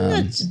It's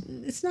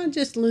not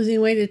just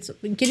losing weight. It's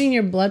getting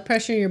your blood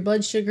pressure, your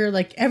blood sugar,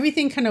 like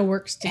everything kind of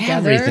works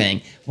together.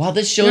 everything. Well,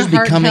 this show's Your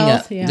heart becoming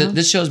health, yeah.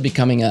 this show's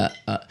becoming a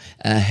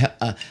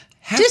halfway.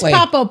 Just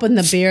pop open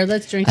the beer.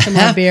 Let's drink some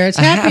more beer. It's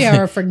happy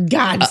hour, for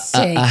God's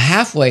sake. A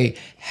halfway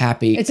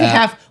happy. It's we're a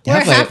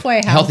halfway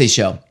house. Healthy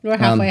show. We're a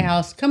halfway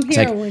house. Come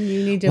here like, when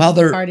you need to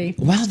party.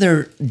 While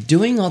they're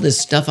doing all this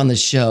stuff on the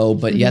show,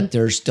 but yet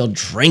they're still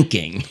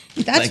drinking.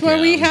 That's where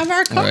we have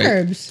our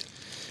carbs. Right.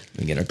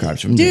 We get our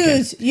carbs from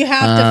Dudes, drinking. you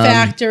have to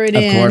factor it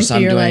in. Of course,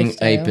 I'm your doing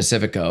lifestyle. a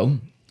Pacifico.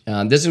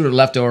 This is a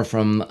leftover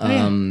from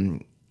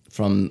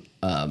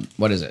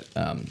what is it?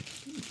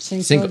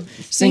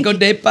 Cinco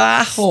de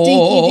Pajo.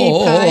 Stinky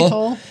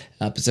de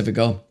Pajo.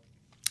 Pacifico.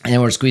 And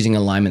then we're squeezing a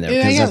lime in there. Ooh,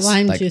 I got that's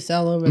lime like, juice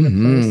all over the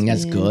place.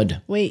 that's man.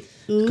 good. Wait.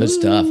 Good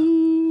stuff.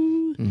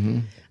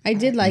 I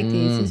did like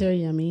these. These are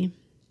yummy.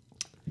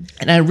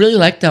 And I really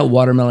like that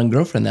watermelon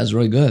girlfriend. That's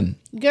really good.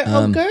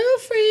 Girlfriend.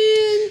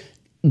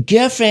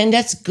 Girlfriend,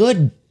 that's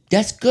good.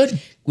 That's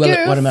good.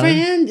 Well, watermelon.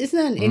 Girlfriend. Isn't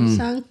that an 80s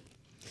song?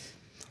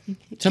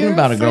 Something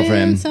about a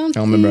girlfriend. I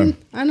don't remember.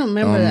 I don't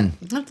remember that.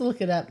 I'll have to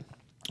look it up.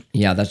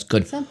 Yeah, that's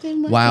good.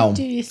 Something what wow. you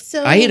do is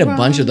so I ate a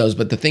bunch wrong. of those,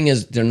 but the thing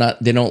is,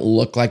 they don't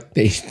look like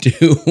they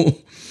do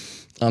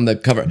on the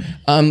cover.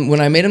 When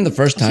I made them the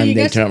first time,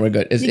 they turned out really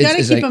good. You got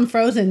to keep them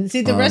frozen.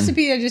 See, the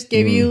recipe I just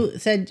gave you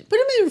said put them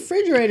in the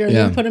refrigerator and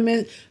then put them in,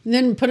 and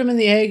then put them in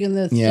the egg and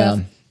the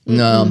stuff.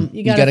 No,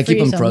 you got to keep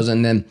them freeze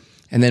frozen,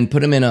 and then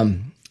put them in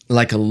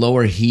a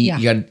lower heat.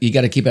 Yeah. You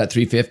got to keep it at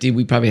 350.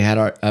 We probably had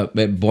our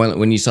boiling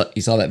when you saw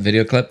that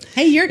video clip.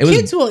 Hey, your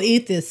kids will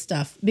eat this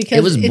stuff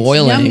because it's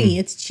boiling. Yummy.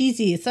 It's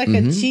cheesy. It's like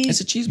a cheese. It's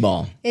a cheese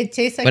ball. It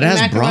tastes like But a it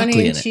has macaroni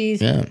broccoli and in it.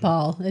 cheese Yeah.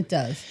 ball. It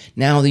does.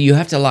 Now you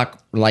have to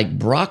like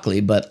broccoli,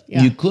 but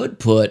you could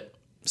put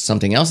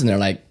something else in there.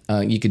 Like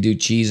you could do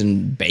cheese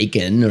and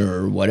bacon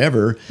or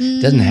whatever.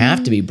 It doesn't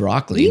have to be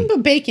broccoli. You can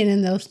put bacon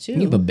in those too.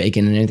 You can put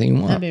bacon in anything you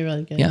want. That'd be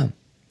really good. Yeah.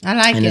 I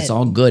like it. And it's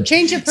all good.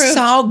 Change your proof. It's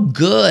all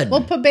good.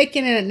 We'll put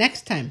bacon in it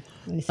next time.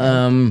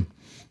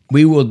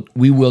 We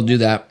will do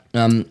that.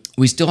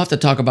 We still have to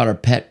talk about our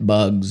pet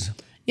bugs.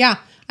 Yeah.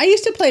 I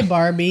used to play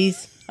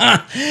Barbies.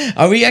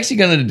 Are we actually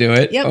going to do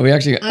it? Yep. Are we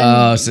actually?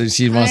 So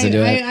she wants to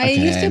do it. I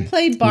used to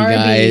play You Barbies.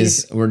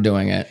 guys, we're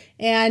doing it.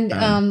 And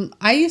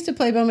I used to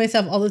play by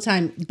myself all the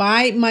time.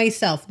 By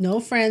myself. No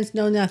friends,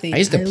 no nothing. I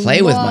used to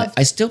play with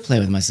I still play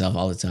with myself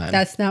all the time.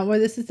 That's not what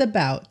this is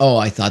about. Oh,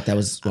 I thought that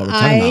was what we're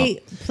talking about. I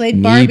played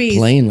Me Barbies.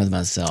 playing with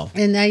myself.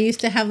 And I used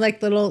to have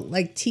like little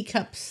like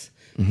teacups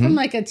from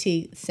like a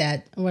tea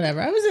set or whatever.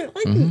 I was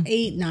like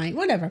 8, 9,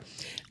 whatever.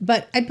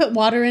 But I put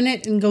water in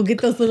it and go get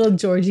those little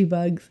Georgie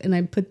bugs and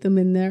I put them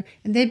in there.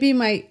 And they'd be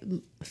my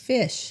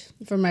fish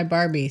for my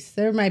Barbies.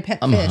 They're my pet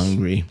I'm fish.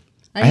 hungry.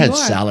 I had You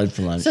are. salad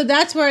for lunch. So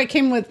that's where it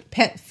came with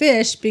pet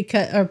fish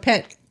or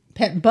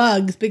pet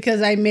bugs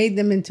because I made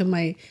them into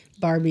my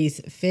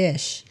Barbie's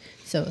fish.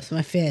 So it's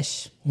my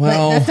fish.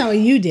 Well, but that's not what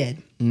you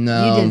did.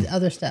 No. You did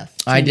other stuff.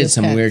 So I did your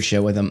some pets. weird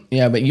shit with them.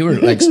 Yeah, but you were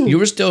like you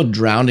were still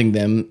drowning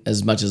them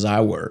as much as I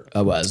was.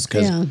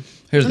 Because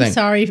here's the I'm thing.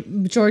 sorry,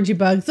 Georgie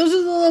bugs. Those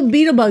are the little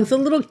beetle bugs, the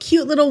little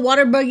cute little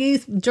water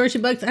buggies, Georgie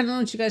bugs. I don't know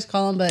what you guys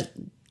call them, but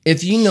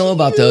If you know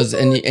about those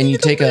and you little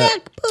take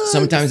black bugs.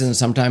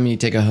 sometimes you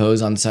take a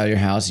hose on the side of your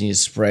house and you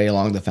spray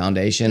along the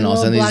foundation, and all of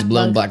a sudden little these black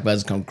little bugs. black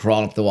bugs come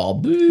crawling up the wall.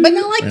 but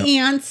not like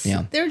ants.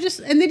 Yeah. They're just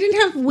and they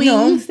didn't have wings.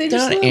 No, They're they're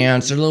just not little,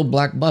 ants. They're little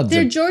black bugs.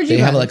 They're Georgie They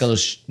have bugs.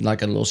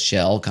 like a little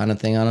shell kind of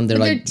thing on them. They're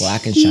but like they're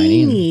black and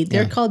shiny. teeny. And,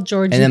 They're yeah. called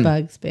Georgie And then-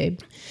 bugs, babe.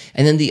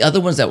 And then the other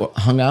ones that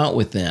hung out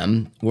with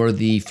them were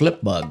the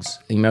flip bugs.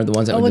 You remember the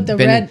ones that would with the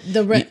bend-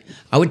 red.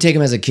 I would take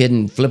them as a kid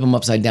and flip them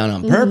upside down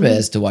on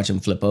purpose to watch them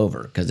flip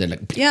over because they're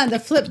like Yeah, the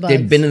flip bugs.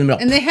 They've been in the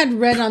middle. and they had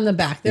red on the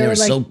back. they were like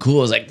so cool.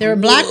 It was like they were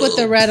black with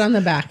the red on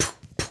the back.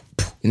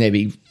 and they'd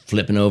be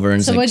flipping over.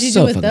 And So it's like, what'd you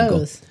so do with fucking cool.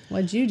 those?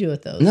 What'd you do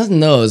with those? Nothing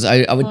those.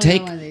 I would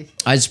take. one of these.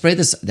 I'd spray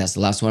this. That's the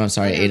last one. I'm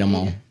sorry, I ate them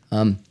all.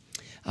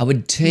 I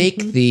would take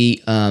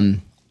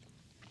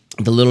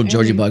Mm-hmm. the little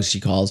Georgie bugs she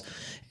calls,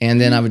 and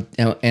then I would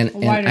and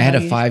Wider I had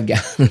a buggies.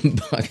 5-gallon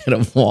bucket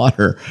of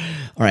water.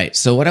 All right.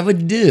 So what I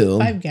would do?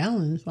 5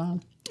 gallons. Wow.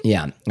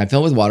 Yeah, I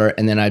fill it with water,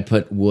 and then I'd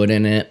put wood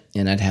in it,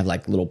 and I'd have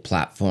like little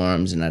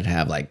platforms, and I'd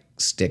have like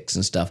sticks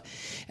and stuff,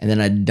 and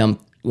then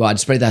I'd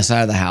spray that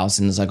side of the house,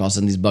 and it's like all of a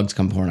sudden these bugs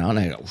come pouring out, and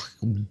I go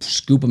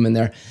scoop them in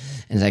there,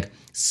 and it's like,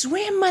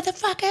 swim,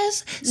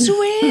 motherfuckers,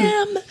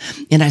 swim,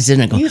 and I sit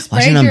and I go You watching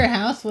sprayed them your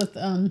house with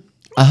a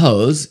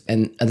hose,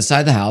 and at the side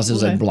of the house it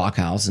was like a block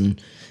house,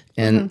 and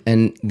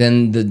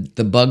then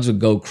the bugs would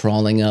go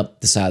crawling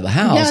up the side of the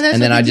house, Yeah, that's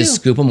and then what I they just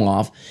do. scoop them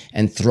off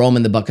and throw them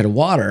in the bucket of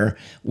water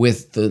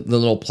with the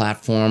little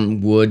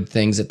platform wood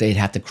things that they'd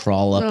have to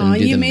crawl up and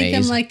do you the made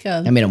them maze. like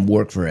I made them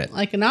work for it.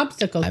 an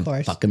obstacle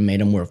course. Fucking made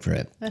them work for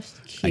it. That's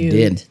cute. I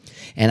did,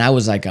 and I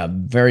was like a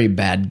very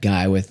bad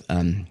guy with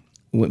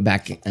went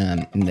back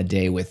in the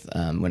day with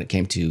when it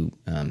came to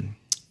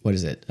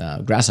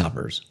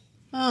grasshoppers.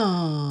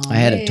 Oh, I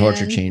had a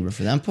torture chamber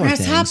for them. Poor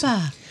things.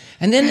 grasshopper.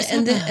 And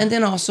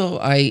then also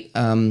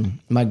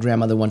my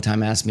grandmother one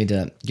time asked me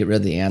to get rid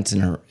of the ants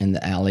in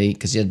the alley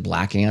because she had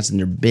black ants and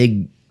they're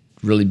big,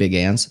 really big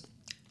ants.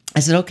 I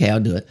said, okay, I'll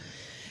do it.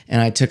 And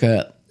I took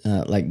a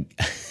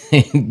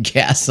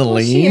gasoline.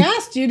 Well, she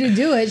asked you to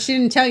do it. She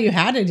didn't tell you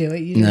how to do it.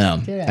 You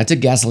just did it. I took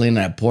gasoline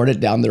and I poured it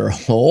down their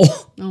hole.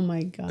 Oh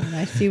my God,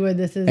 I see where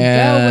this is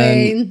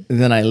going.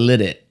 Then I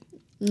lit it.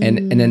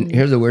 And then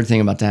here's the weird thing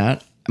about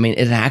that. I mean,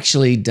 it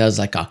actually does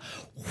like a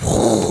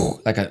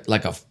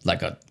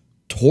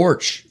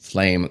torch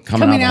flame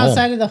coming out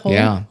outside of the hole.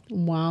 Yeah.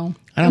 Wow.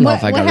 I don't know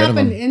if I got rid of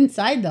them. What happened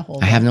inside the hole?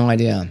 I have no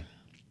idea.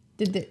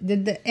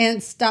 Did the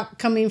ants stop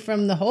coming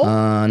from the hole?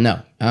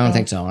 No, I don't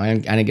think so. I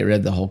didn't get rid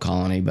of the whole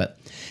colony, but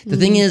the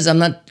thing is,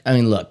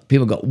 look,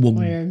 people go, well,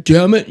 Weird.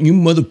 damn it, you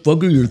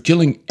motherfucker, you're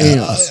killing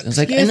ants. It's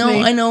like, I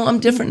me. know, I'm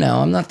different now.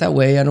 I'm not that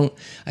way. I don't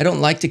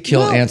like to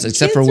kill ants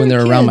except for kids when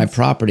they're are around my kids.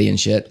 property and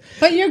shit.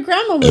 But your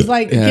grandma was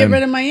like, get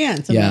rid of my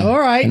ants. I'm like, all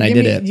right. and I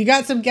did it. You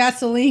got some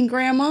gasoline,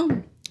 Grandma?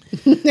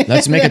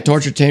 Let's make a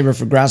torture chamber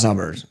for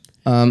grasshoppers.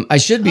 I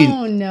should be.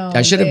 Oh, no,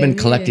 I should have been babe,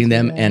 you collecting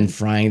didn't them do that. and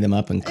frying them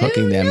up and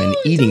cooking them and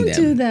eating don't them.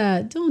 Do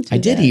that. Don't do that. I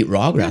did eat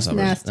raw grasshoppers.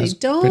 That's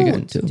nasty. That's pretty good,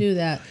 Don't too. do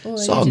that. Oh,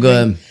 It's all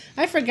good.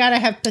 I forgot I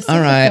have Pacifico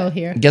All right.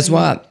 here. Guess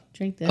what?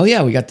 Drink this. Oh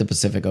yeah, we got the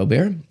Pacifico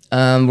beer.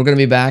 We're gonna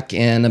be back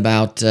in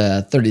about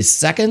 30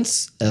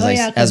 seconds as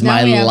 'cause my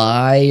now we have-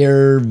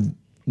 liar.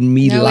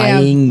 Me Now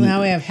lying.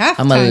 now we have half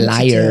I'm a time to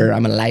liar. do.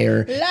 I'm a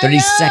liar. Liar! 30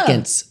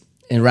 seconds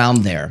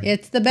around there.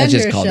 It's the That's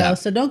just Bender called show, out.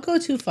 so don't go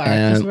too far.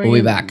 And 'cause we'll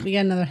be back. We got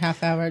another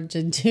half hour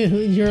to do.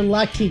 You're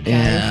lucky, guys.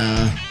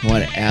 Yeah,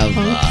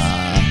 whatever.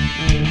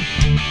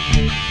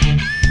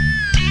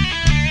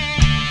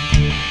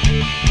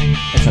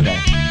 It's okay.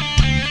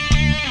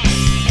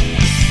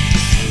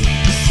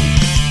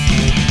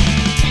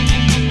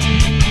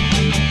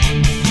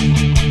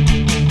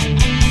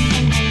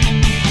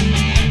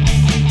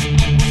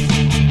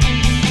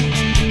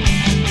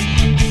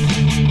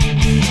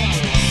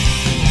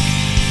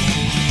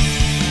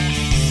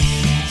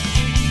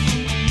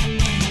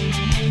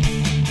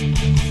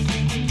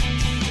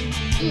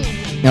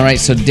 All right,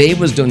 so Dave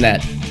was doing that.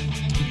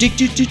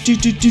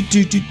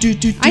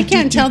 I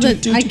can't tell the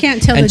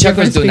And Chuck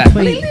was difference doing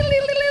between.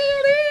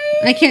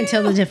 that. I can't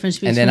tell the difference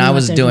between. And then I what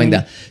was they're doing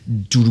doing.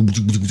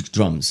 the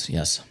drums.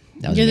 Yes,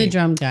 that was You're me. the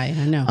drum guy.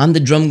 I know. I'm the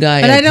drum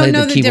guy. But I don't play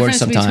know the the keyboard difference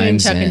between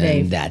sometimes, Chuck and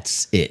Dave.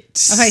 that's it.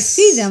 If I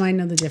see them, I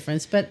know the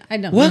difference, but I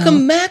don't.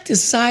 Welcome know. back to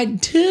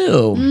side 2.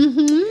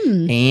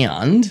 Mm-hmm.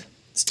 And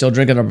still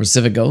drinking our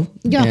Pacifico.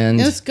 Yeah, and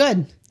it was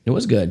good. it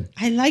was good.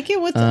 I like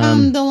it with the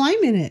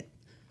lime in it.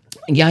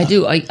 Yeah, I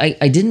do. I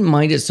didn't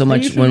mind it so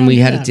much you when we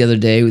forgot had that? it the other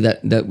day.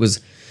 That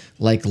was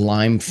like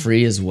lime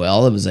free as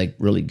well. It was like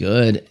really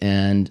good,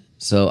 and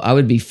so I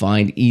would be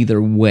fine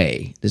either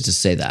way. Let's just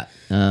say that.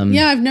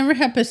 Yeah, I've never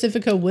had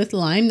Pacifico with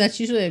lime. That's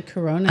usually a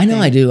Corona. I know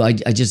thing. I do.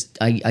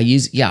 I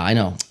use. Yeah, I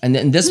know. And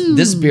then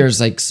this beer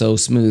is like so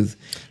smooth.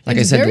 Like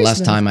It's I said, the very last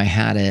smooth. time I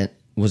had it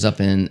was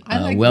up in I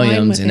like lime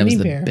Williams, with and it was any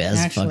the beer, best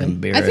actually. fucking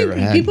beer I I think ever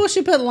had. people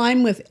should put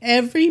lime with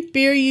every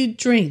beer you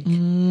drink.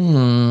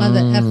 Mother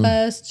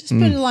FS, just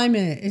put lime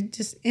in it. It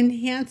just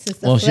enhances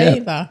the Well, shit.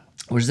 flavor.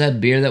 Where's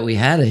that beer that we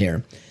had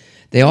here?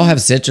 They all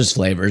have citrus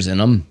flavors in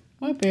them.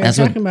 What beer are you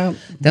talking about?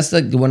 That's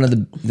like one of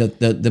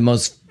the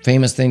most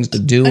famous things to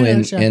do I know in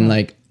what you're talking about.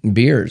 like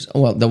beers.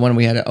 Oh, well, the one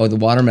we had, the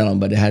watermelon,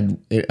 but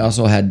it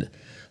also had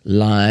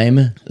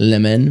lime,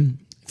 lemon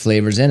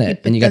flavors in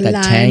it, and you got the that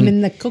lime tang.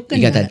 and the You got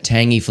coconut. that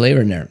tangy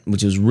flavor in there,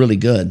 which was really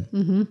good.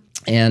 Mm-hmm.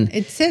 And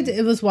It said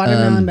it was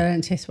watermelon, but I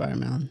didn't taste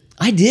watermelon.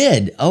 I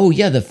did. Oh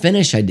yeah, the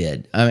finish I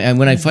did. And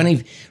when I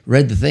finally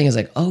read the thing, I was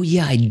like, oh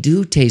yeah, I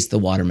do taste the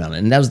watermelon.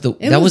 And that was the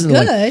that was wasn't the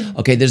good. one.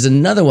 Okay, there's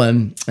another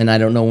one, and I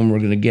don't know when we're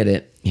gonna get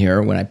it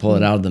here. When I pull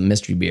it out of the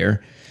mystery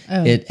beer,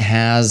 it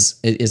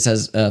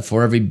says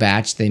for every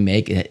batch they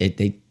make,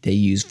 they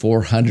use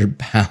 400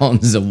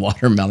 pounds of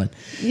watermelon.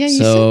 Yeah, you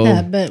said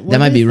that, but what that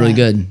might be is really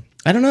that? good.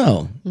 I don't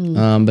know,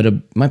 but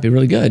it might be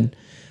really good.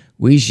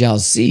 We shall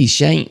see,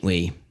 shan't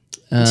we?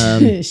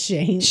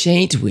 Shane.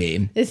 Shan't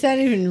we? Is that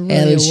even really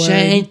El a word?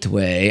 shan't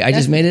we? I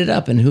just made it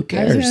up, and who I was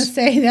cares? going to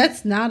say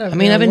that's not a I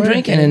mean, I've been word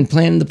drinking thing. and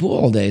playing the pool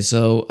all day,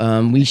 so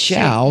we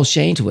shall,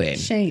 shan't we?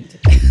 Shan't.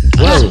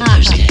 Whoa!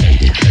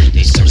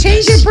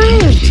 Change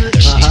approved.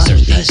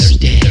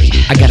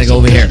 I gotta go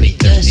over here.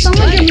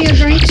 Someone give me a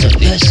drink.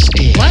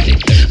 What?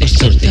 I'm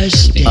so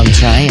thirsty. I'm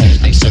trying.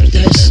 I'm so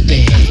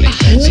thirsty.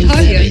 Who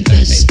are you?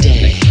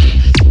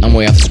 I'm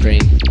way off the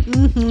screen.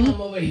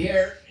 I'm over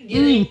here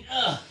getting.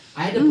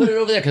 I had to put it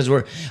over there because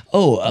we're.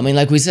 Oh, I mean,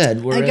 like we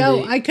said, we're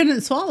I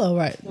couldn't swallow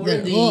right.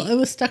 Well, it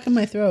was stuck in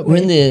my throat. we're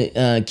in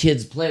the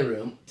kids'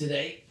 playroom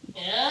today.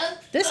 Yeah.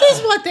 This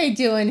is what they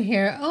do in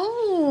here.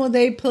 Oh,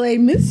 they play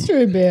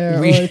Mystery Bear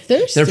or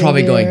Thirsty They're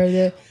probably Bear.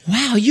 going,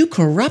 wow, you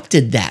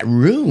corrupted that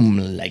room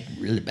like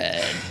really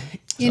bad.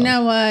 You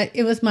know what?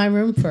 It was my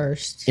room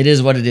first. It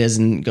is what it is,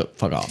 and go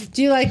fuck off.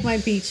 Do you like my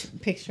beach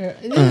picture?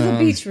 This is a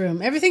beach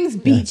room. Everything's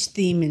beach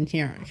theme in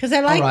here because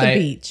I like Alright. the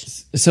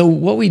beach. So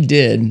what we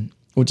did,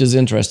 which is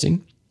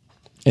interesting,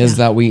 is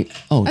that we.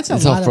 Oh, That's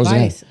it's a all lot of frozen.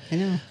 ice. I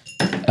know.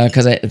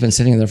 because I've been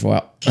sitting there for a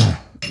while.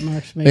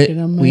 Mark's making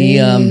a we,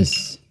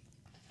 mess.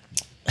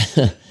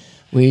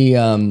 We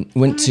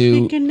went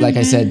to, making a like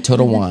I said, mess.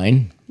 Total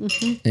Wine,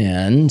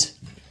 and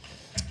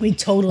We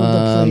totaled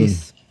the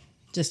place.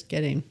 Just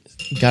kidding.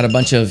 got a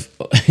bunch of.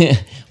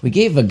 We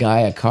gave a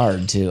guy a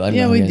card too. I don't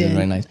Yeah, know. we He was did.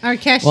 Really nice. Our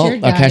cashier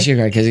guy. Our cashier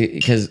guy,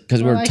 because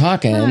we were like,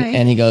 talking, "Hi,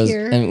 and he goes,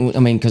 here." and I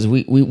mean, because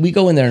we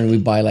go in there and we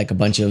buy like a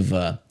bunch of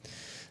what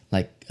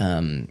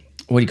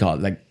do you call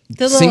it, like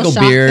The little single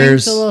shot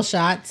beers. things, the little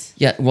shots.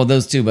 Yeah, well,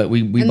 those too, but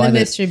we And buy the the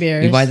mystery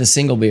beers. We buy the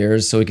single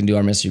beers so we can do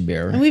our mystery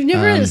beer. And we've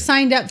never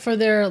signed up for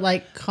their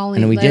like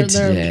calling. And we their, did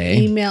today.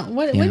 Email.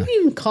 What do you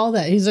even call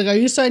that? He's like, "Are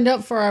you signed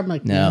up for?" I'm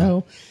like, No.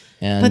 "No."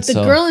 And But the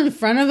so girl in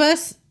front of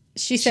us,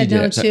 she said did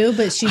no it. So too,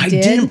 but she I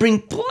did. didn't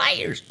bring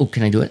pliers. Oh,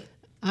 can I do it?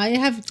 I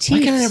have Why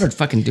teeth. can I never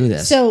fucking do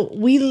this? So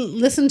we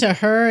listened to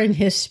her and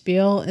his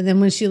spiel, and then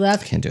when she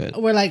left, Can't do it.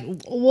 we're like,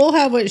 we'll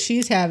have what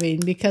she's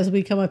having because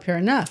we come up here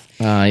enough.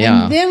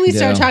 Yeah, And then we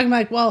started do. talking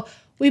like, well,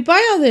 we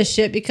buy all this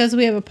shit because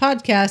we have a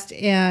podcast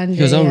and He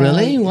goes, "Oh,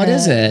 really? What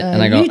is it?"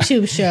 And I go,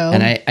 YouTube show.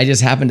 And I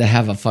just happened to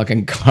have a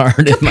fucking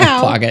card in my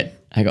Kapow. pocket.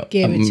 I go,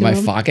 Gave it to my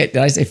him. pocket?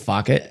 Did I say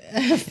pocket?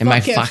 In my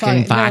Fuck it,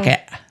 fucking fuck it, no. pocket.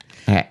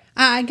 Okay.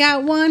 I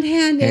got one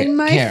hand in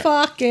my Here.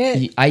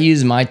 pocket. I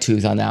use my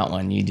tooth on that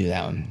one. You do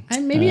that one.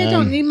 Maybe I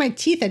don't need my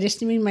teeth. I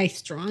just need my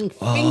strong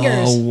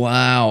fingers. Oh,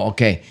 wow.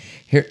 Okay.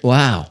 Here.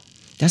 Wow.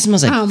 That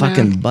smells like Oh,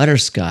 fucking man.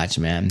 butterscotch,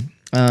 man.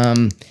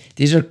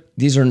 These are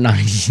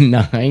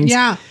 99s.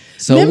 Yeah.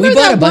 So Remember we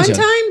bought that a bunch one of.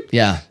 time?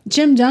 Yeah.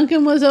 Jim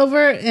Duncan was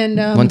over and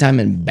One time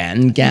in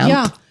Bandcamp.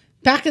 yeah,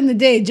 back in the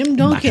day, Jim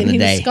Duncan, the he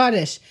day. was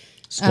Scottish.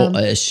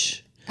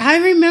 Scottish. I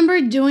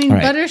remember doing All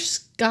right.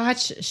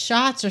 butterscotch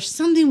shots or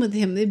something with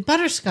him. The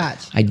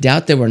butterscotch. I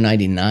doubt they were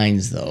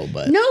 99s though,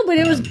 but. No, but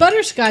it was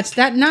butterscotch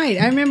that night.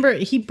 I remember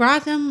he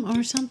brought them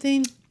or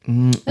something.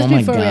 That's oh my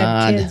before we had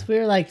God. kids. We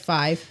were like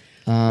 5.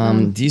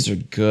 These are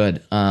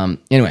good.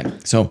 Anyway,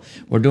 so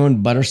we're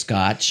doing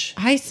butterscotch.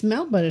 I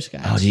smell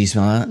butterscotch. Oh, do you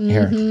smell it?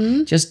 Mm-hmm.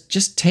 Here,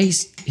 just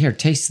taste. Here,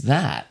 taste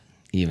that.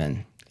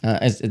 Even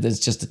it's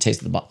just a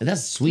taste of the bottle.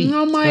 That's sweet.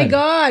 Oh It's my good.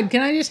 God.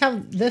 Can I just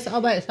have this all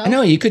by itself? I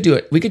know you could do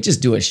it. We could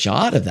just do a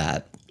shot of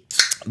that,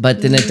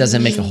 but then it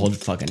doesn't make a whole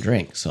fucking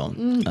drink. So,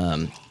 It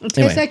tastes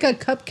anyway. like a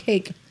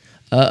cupcake.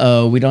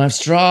 We don't have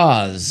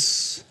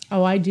straws.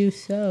 Oh, I do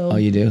so. Oh,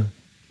 you do?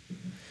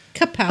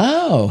 Kapow.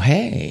 Oh,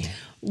 hey.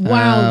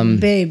 Wow,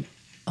 babe.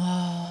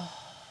 Oh.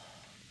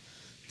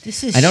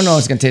 This is I don't know what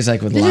it's gonna taste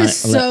like with This lime. is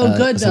so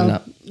good, though.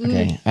 7-Up.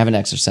 Okay, I have an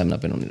extra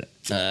 7-Up. I don't need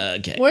it.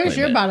 Okay. Where's wait a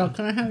your minute. bottle?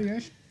 Can I have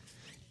yours?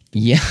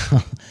 Yeah,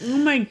 Oh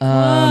my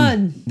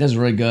God. that's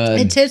really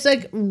good. It tastes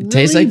like really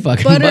tastes like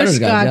fucking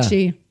butterscotch,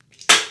 butterscotchy.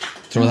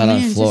 Throw that on Man,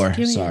 the just floor. give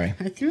me- Sorry.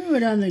 I threw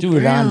it on the Do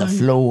it on the ground.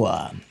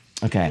 floor.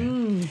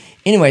 Okay.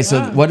 Anyway,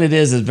 so what it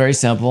is very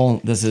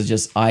simple. This is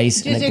just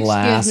ice in Just a excuse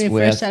glass me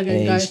for a with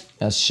second, guys.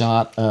 a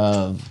shot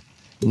of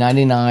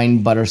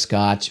 99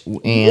 butterscotch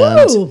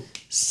and Woo!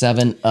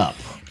 7-Up.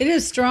 It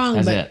is strong,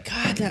 That's but it.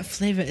 God, that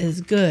flavor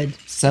is good.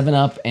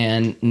 7-Up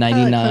and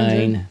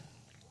 99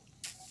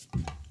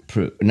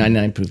 proof.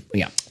 99 proof.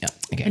 Yeah.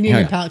 Okay. I need here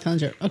we a go. palate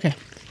cleanser. Okay.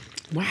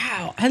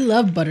 Wow, I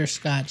love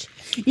butterscotch.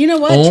 You know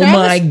what? Oh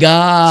my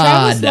God.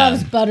 Travis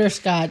loves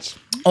butterscotch.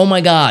 Oh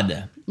my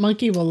God.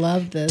 Monkey will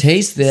love this.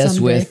 Taste this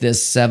someday. with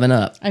this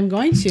 7-Up. I'm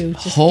going to.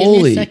 Just give me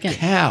Holy a second.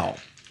 cow.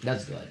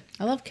 That's good.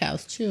 I love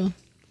cows too.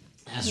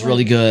 That's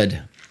really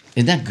good.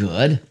 Isn't that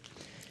good?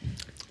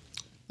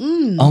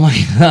 Mm. Oh my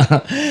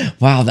God.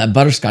 Wow, that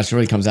butterscotch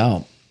really comes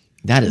out.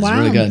 That is Wow.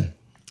 really good.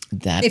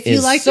 That If is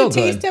you like so the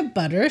good. taste of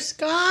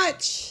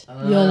butterscotch,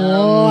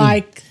 you'll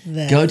like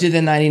this. Go to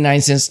the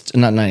 99 cents,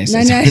 not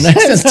 99 cents. 99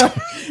 cents store.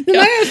 The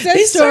 99 They cent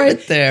store. serve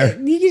it there.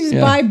 You can just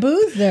Yeah. buy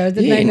booze there. at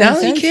The Yeah, 99 now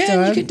you cent can.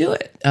 store. You can do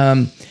it.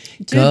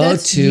 Go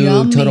that's to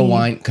yummy. Total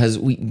Wine because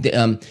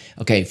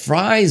okay,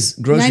 Fry's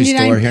grocery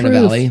 99 store here in the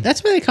proof. valley.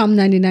 That's why they call them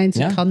 99.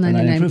 Yeah, Called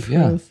 99 proof.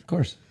 Yeah, of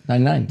course.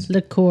 99s.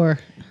 Liqueur.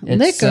 It's,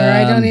 Liquor.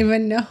 I don't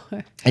even know.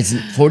 It's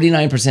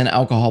 49%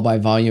 alcohol by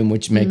volume,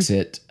 which makes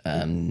it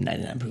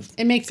 99 proof.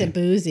 It makes it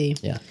boozy.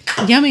 Yeah.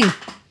 Yummy.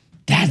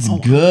 That's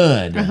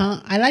good.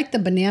 I like the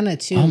banana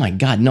too. Oh my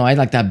God. No, I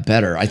like that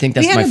better. I think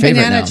that's we had my a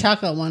favorite banana now.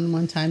 chocolate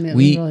one time. It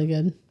We- was really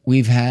good.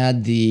 We've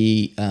had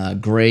the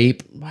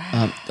grape.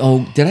 Wow.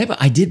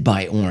 I did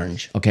buy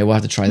orange. Okay, we'll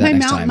have to try that My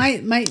next mouth, time.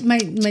 my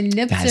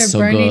lips That's are so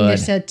burning good.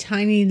 just a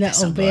tiny little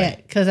so bit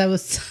because I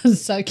was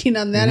sucking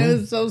on that. It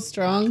was so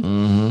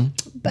strong.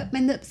 But my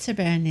lips are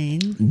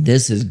burning.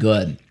 This is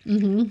good.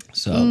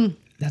 So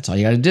that's all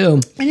you got to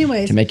do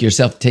Anyways, to make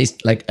yourself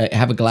taste like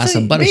have a glass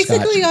of butterscotch.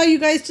 basically, all you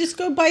guys just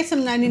go buy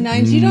some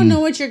 99s. You don't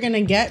know what you're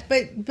gonna get,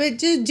 but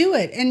just do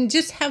it and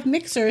just have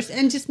mixers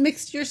and just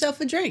mix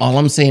yourself a drink. All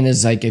I'm saying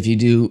is like if you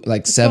do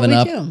like what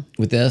 7-Up we do.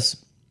 with this,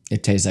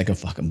 it tastes like a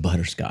fucking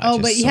butterscotch. Oh,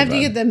 It's but you so have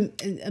good. to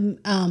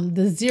get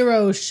the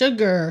zero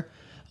sugar.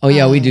 Oh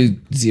yeah, we do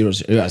zero.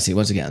 Yeah, see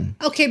once again.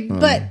 Okay,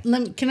 but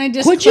can I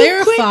just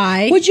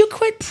clarify? Would you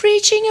quit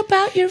preaching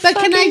about your? But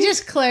can I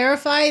just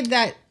clarify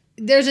that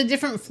there's a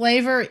different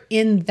flavor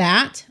in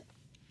that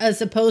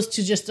as opposed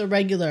to just a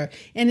regular.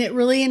 And it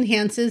really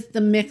enhances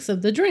the mix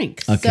of the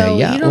drink. Okay, so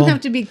yeah, you don't well-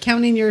 have to be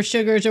counting your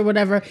sugars or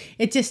whatever.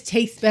 It just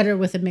tastes better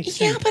with a mixed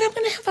drink. but I'm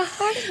gonna have a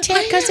heart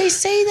attack because they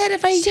say that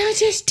if I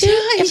Just do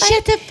it.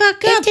 Shut the fuck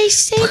up. if they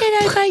say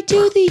that if I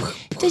do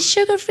the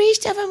sugar-free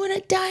stuff, I'm gonna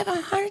die of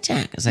a heart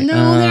attack. It's like,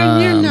 No,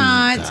 you're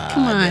not.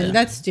 Come on.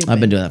 That's stupid. I've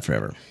been doing that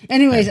forever.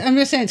 Anyways, I'm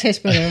just saying it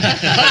tastes better.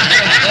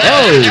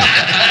 Oh,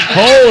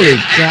 holy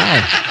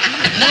cow!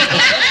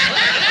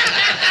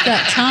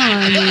 That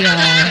time,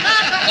 yeah.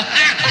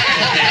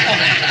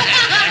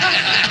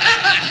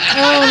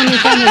 Oh, let me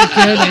find a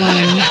good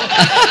one.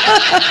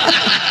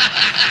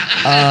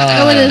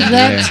 It is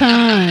that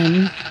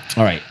time.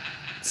 All right.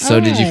 So,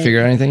 did you Alright. figure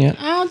out anything yet?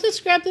 I'll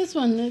just grab this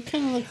one. It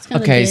kind of looks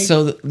kind of Okay, big.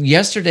 so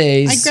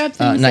yesterday's, I grabbed things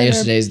not that are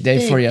yesterday's, day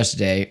before big.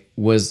 yesterday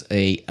was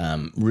a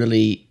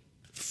really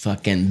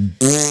fucking.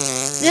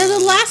 Yeah, the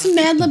last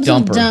Mad Libs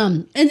Dumper. was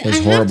dumb. And It was I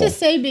have horrible. to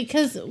say,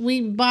 because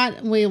we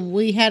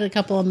had a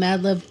couple of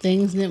Mad Lib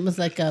things, and it was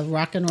like a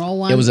rock and roll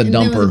one. It was a and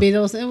then dumper. It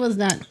was the Beatles. It was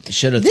not.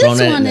 Should have This thrown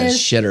it in one the is-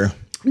 shitter.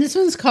 This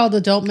one's called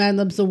Adult Mad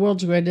Libs, the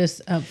world's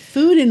greatest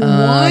food and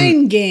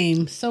wine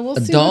game. So we'll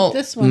see what Adult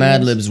this one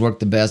Mad is. Libs work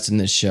the best in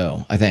this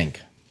show, I think.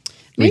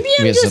 Maybe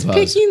We I'm just suppose.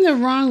 picking the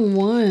wrong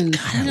one.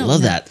 I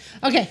love that.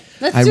 Okay,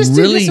 let's I just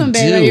really do this one,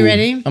 babe. do. Are you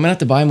ready? I'm gonna have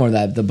to buy more of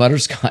that. The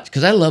butterscotch,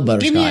 because I love me a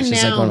butterscotch.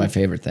 It's like one of my noun.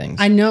 favorite things.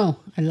 I know.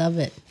 I love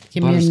it.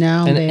 Give me a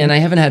now, and, babe. and I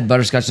haven't had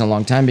butterscotch in a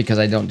long time because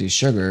I don't do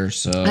sugar.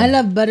 So I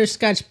love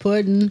butterscotch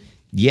pudding.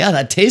 yeah,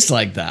 that tastes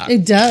like that.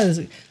 It does.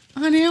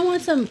 Honey, I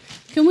want some.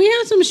 Can we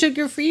have some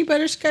sugar-free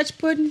butterscotch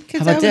pudding? How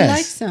Because about I would this?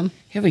 like some.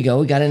 Here we go.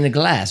 We got it in a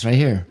glass right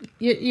here.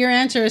 Your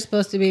answer is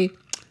supposed to be,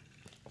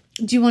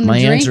 do you want to My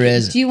drink answer it?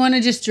 is- Do you want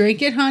to just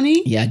drink it,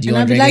 honey? Yeah. Do you And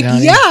want I'll to be drink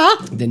like, it,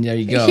 honey? yeah. Then there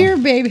you go. Here,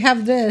 babe,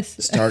 have this.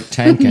 Start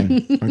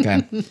tanking.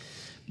 Okay.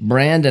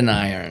 Branding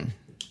iron.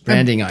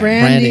 Branding iron.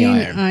 branding Branding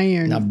iron.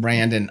 iron. Not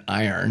Brandon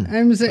Iron.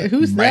 I'm saying,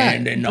 who's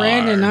Brandon that?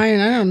 Brandon Iron.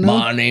 Iron. I don't know.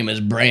 My name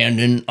is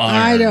Brandon Iron.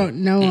 I don't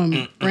know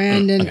him.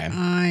 Brandon Okay.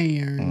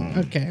 Iron.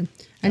 Okay.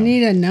 I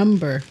need a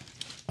number.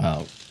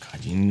 Oh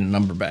God, you need a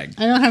number bag.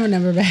 I don't have a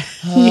number back.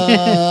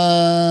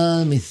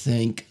 Let me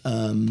think.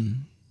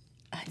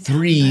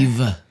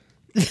 Threve.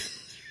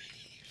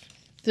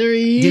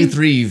 Do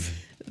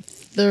threve.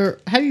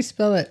 How do you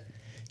spell it?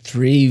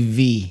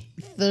 Threve.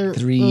 Thir-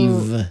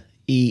 Threve.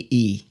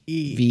 V-E.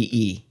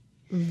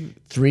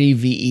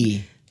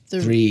 3-V-E.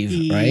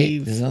 Threve,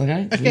 right? Is that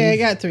okay? Okay, I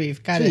got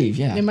Threve. Got Threve,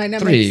 it. yeah. It might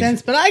not Threve. make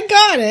sense, but I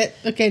got it.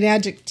 Okay, the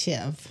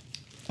adjective.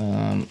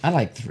 I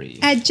like three.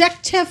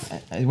 Adjective.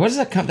 What does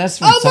that come? That's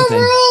from something.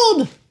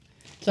 Overruled.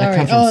 Sorry.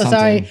 comes from Oh,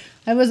 sorry. something.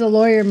 I was a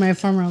lawyer in my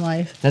former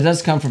life. That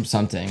does come from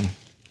something.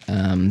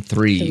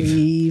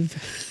 Threve.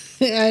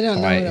 Threve. I don't know.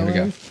 All right, what here we it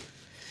go. was.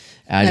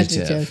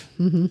 Adjective.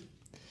 Mm-hmm.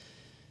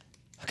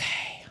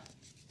 Okay.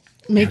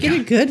 Make it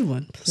a good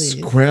one, please.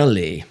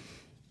 Squirrely.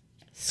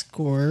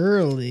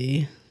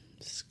 Squirrely.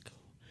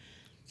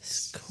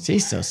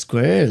 She's so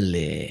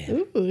squirrely.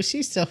 Ooh,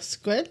 she's so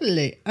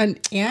squirrely. An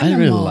animal.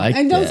 really like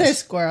And don't say this.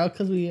 squirrel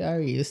because we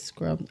already used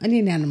squirrel. I need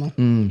an animal.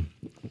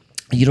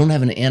 You don't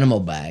have an animal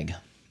bag.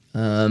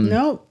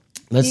 Nope.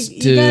 Let's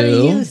You gotta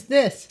do. use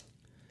this.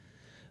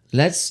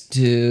 Let's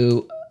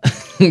do.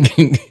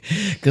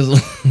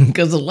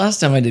 Because the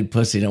last time I did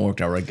pussy, it didn't work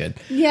out right good.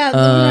 Yeah,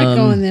 we're not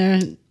going there.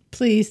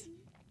 Please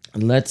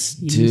Let's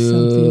use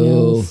something do.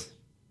 else.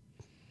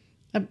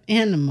 An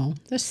animal.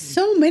 There's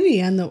so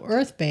many on the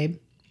earth, babe.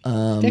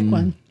 Pick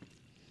one.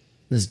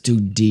 Let's do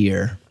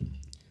deer.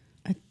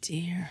 A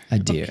deer. A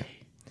deer.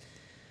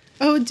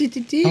 Oh, deer.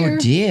 Oh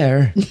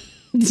dear.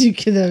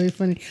 That'd be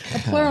funny. A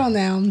plural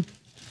noun.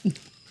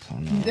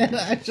 That'll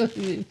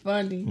actually be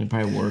funny. It'd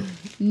probably work.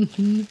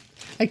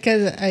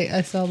 Because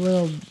I saw a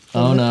little.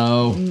 Oh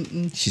no.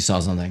 She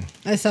saw something.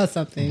 I saw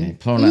something. Okay,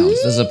 plural nouns.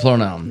 This is a plural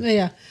noun.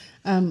 Yeah.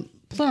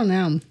 Plural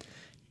noun.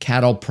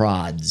 Cattle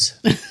prods.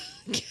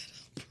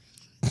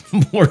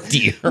 Poor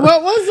deer.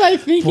 What was I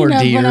thinking Poor of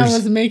when I deers.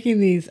 was making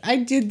these? I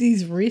did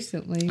these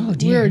recently. Oh, we were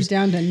deers.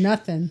 down to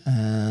nothing.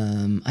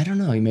 I don't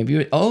know.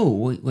 Maybe.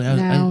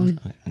 Noun.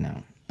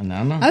 No. A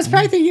noun. I was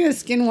probably thinking of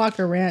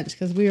Skinwalker Ranch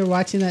because we were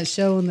watching that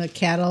show and the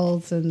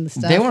cattles and the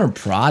stuff. They weren't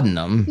prodding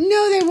them.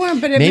 No, they weren't.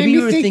 But it Maybe made you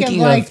me were think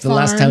thinking of like the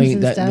last time farms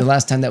and stuff. the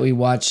last time that we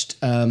watched.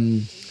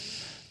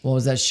 What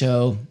was that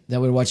show that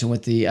we were watching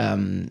with the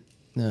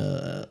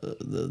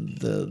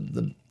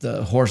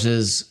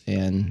horses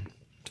and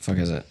the fuck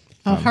is it?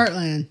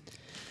 Heartland.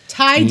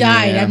 Ty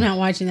died. yeah. I'm not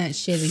watching that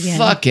shit again.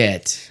 Fuck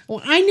it.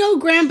 Well, I know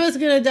Grandpa's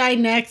gonna die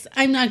next.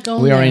 I'm not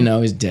going. We there. already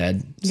know he's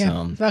dead. Yeah,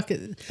 So fuck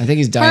it. I think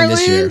he's dying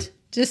this year. Heartland,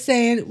 just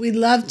saying, we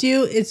loved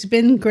you. It's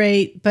been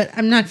great, but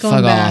I'm not going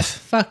Fuck back. off.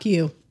 Fuck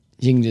you.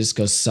 You can just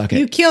go suck it.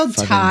 You killed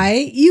Fucking- Ty.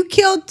 You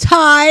killed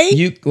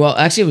Ty. Well,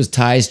 actually, it was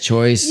Ty's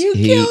choice. You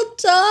killed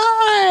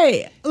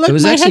Ty. Look, It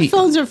was my actually-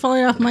 headphones are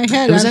falling off my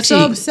head. It was I'm actually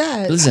so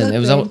upset. Listen,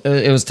 Look,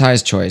 babe. it was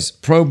Ty's choice.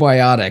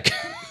 Probiotic.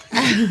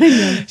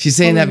 She's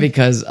saying that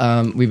because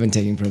we've been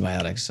taking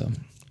probiotics. So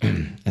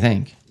I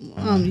think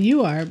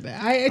You are. But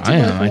I took I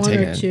am, like I one take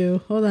or it.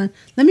 two. Hold on.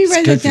 Let me it's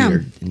write good that for your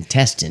down.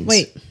 intestines.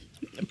 Wait.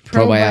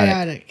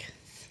 Probiotic.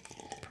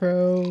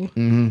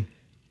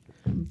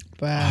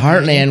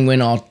 Heartland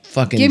went all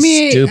fucking Give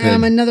me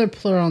stupid. another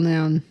plural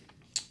noun.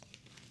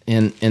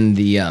 in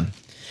the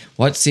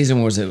what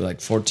season was it?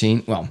 Like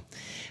 14? Well,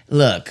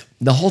 look,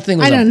 the whole thing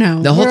was I don't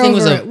know. The whole We're thing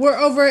was over a it. We're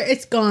over it.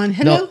 It's gone.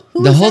 Hello? no,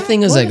 Who the was whole that?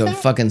 thing was What like a that?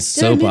 fucking Did I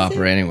soap miss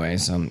opera it? anyway.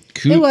 Some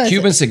was.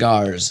 Cuban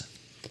cigars.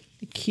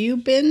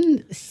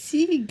 Cuban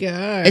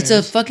cigar. It's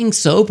a fucking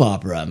soap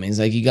opera. I mean, it's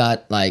like you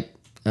got like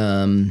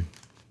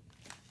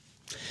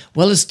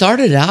well, it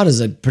started out as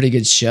a pretty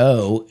good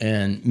show,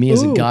 and me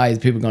as a Ooh. guy,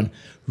 people going,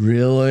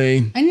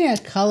 really? I need a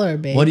color,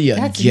 babe. What are you,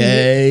 That's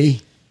gay?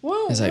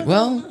 Whoa, It's like,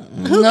 well,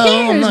 who no,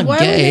 cares? I'm not Why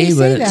gay, would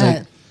but they say it's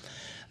that?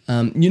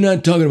 like, you're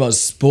not talking about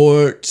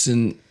sports,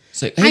 and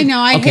it's like, hey, I know.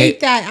 I okay, hate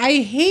that. I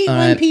hate All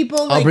when right. people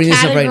I'll like bring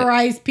this up right now.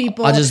 categorize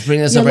people. I'll just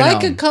bring this you up right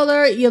like now. a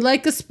color. You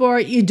like a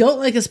sport. You don't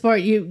like a sport.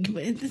 You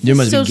You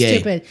must so be gay.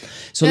 stupid.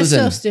 So That's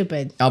listen, so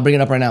stupid. I'll bring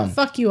it up right now.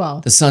 Fuck you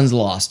all. The Suns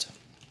lost.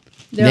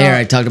 They're There, all-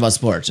 I talked about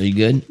sports. Are you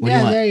good? What do Yeah,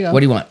 you want? there you go. What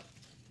do you want?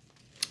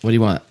 What do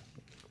you want?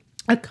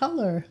 a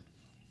color.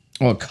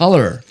 Oh, a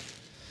color.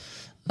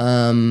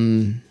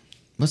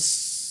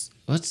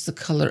 What's the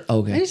color? I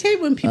Okay. just hate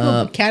when people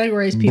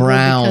categorize people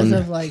brown.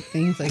 because of like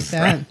things like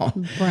that.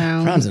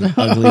 Brown. Brown's an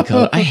ugly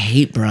color. I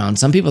hate brown.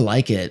 Some people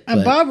like it. And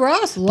but Bob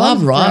Ross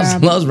loves Bob Ross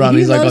brown. loves brown. He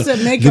He's like, loves to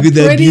make look a at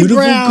that pretty beautiful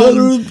brown.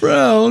 color of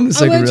brown.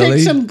 It's I'm like, gonna really?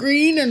 take some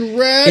green and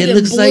red It and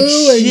looks blue like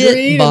and shit,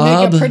 green Bob.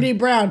 and make a pretty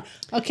brown.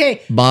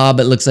 Okay, Bob,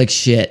 it looks like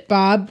shit.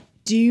 Bob,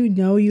 do you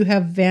know you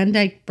have Van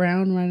Dyke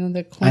Brown right on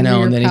the corner? I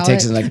know, of and your then he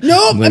takes it palette? like,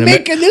 no, I'm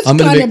making this kind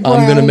of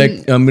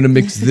brown. I'm gonna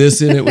mix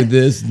this in it with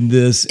this and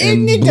this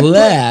and Isn't it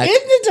black.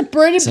 Isn't it a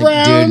pretty It's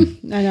like, brown?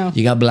 dude, I know.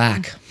 You got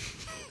black.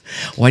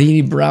 Why do you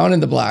need brown in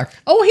the black?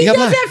 Oh, he You does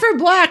got black. that for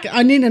black.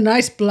 I need a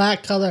nice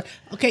black color.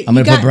 Okay, I'm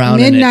you gonna put got brown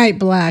in it. midnight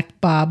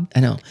black, Bob. I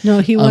know. No,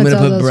 he I'm wants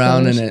gonna all put those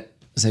brown colors. in it.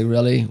 It's like,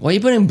 really? Why are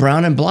you putting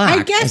brown and black?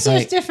 I guess It's there's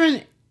like,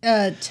 different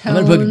tones. I'm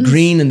gonna put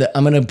green in the.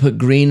 I'm gonna put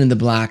green in the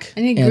black.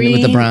 I need and green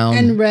with the brown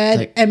and red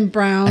Like, and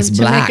brown that's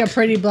to black. make a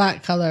pretty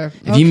black color.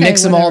 if you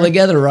mix them all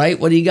together, right?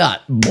 What do you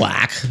got?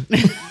 Black.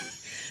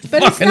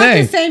 But it's Fucking not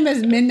A. the same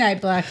as midnight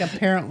black,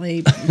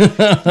 apparently.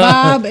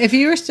 Bob, if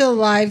you were still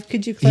alive,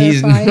 could you He's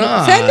clarify?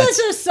 not. Send us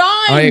a sign.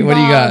 All right, what do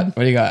you Bob. got?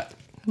 What do you got?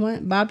 I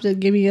want Bob to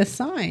give me a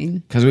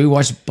sign. Because we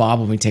watch Bob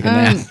when we take a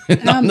nap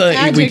on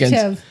the weekends.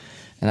 Adjective.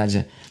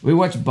 And we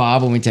watch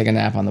Bob when we take a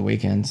nap on the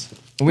weekends.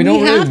 We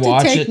don't have really to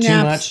watch take it too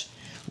naps. much.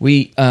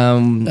 I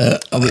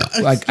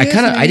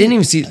kind of I didn't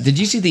even see. Did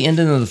you see the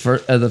ending of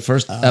the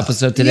first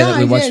episode today yeah, that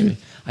we I watched? did.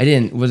 I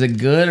didn't. Was it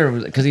good or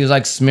because he was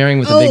like smearing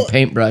with a big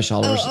paintbrush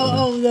all over?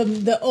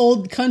 The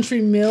old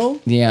country mill.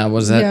 Yeah,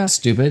 was that Yeah.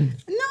 stupid?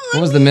 No,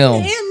 What was the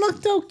mill? It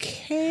looked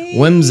okay.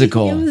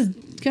 Whimsical. It was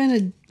kind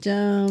of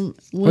dumb.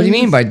 What do you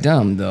mean by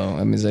dumb though?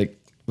 I mean, it's like,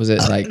 was it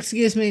like?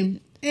 Excuse me.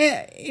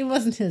 It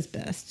wasn't his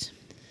best.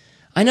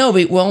 I know,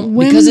 but because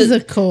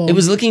Whimsical. it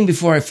was looking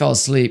before I fell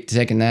asleep to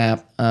take a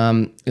nap.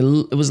 It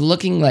was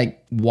looking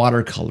like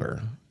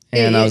watercolor,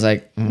 and I was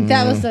like,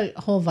 That was the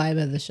whole vibe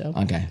of the show.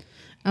 okay.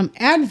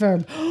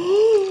 Adverb.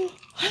 I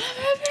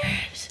love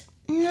adverbs.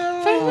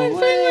 No. Find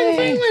one.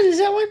 Is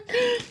that one?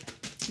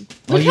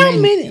 Well, Look you how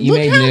made- many. you Look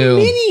made how new.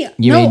 many.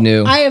 You made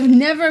new. I have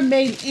never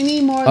made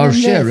any more than Oh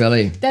shit! this.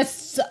 Really?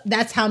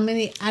 That's how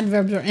many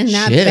adverbs are in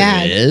that Shit!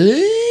 bag.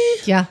 Really?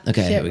 Yeah.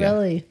 Okay. Here Shit, we go.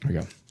 really. Here we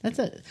go. That's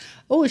a.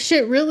 Oh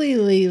shit! Really,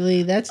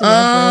 Lee. That's an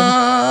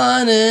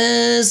adverb.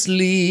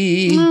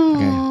 Honestly. Okay.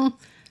 Oh,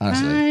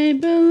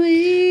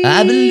 Honestly. I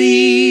I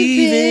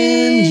believe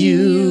in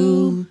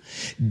you.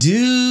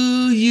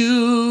 Do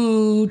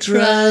you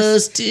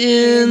trust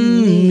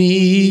in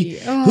me?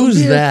 Oh, Who's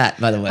beautiful. that,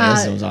 by the way?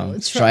 That's the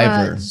song.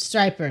 Striper.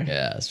 Striper.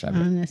 Yeah, Striper.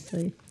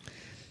 Honestly.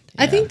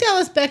 I think that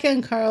was Becca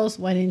and Carl's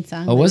wedding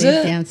song. Oh, that was they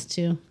it? danced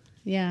to.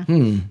 Yeah.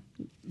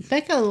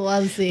 Becca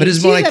loves the But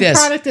it's more like She's this.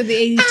 a product of the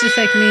 80s, just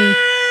like me.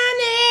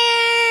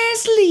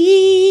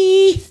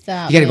 Honestly.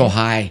 Stop. You gotta go man.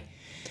 high.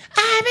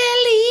 I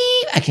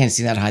believe. I can't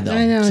see that high though.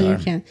 I know Sorry. you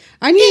can.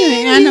 I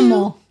need an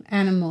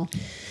animal.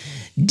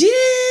 Do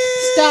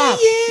Stop.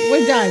 you-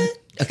 We're done.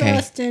 Okay.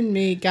 Trust in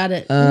me. Got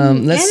it.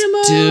 Let's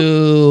Animal.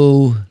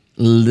 do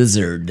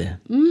lizard.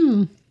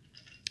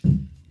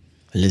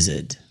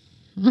 Lizard.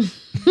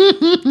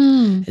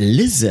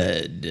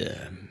 Lizard.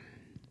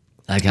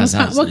 Like how it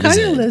sounds. What kind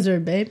of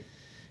lizard, babe?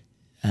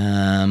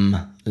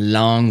 Long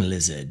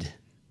lizard.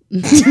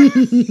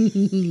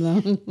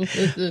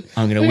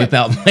 I'm gonna whip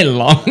out my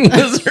long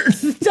lizard.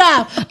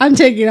 Stop. I'm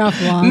taking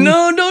off long.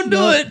 No, don't do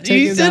No, it.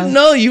 take You it said out.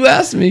 no. You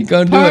asked me.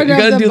 Go do Part it. You of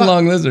gotta the do bo-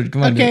 long lizard.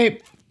 Come on. do it.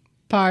 Okay.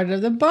 Part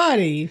of the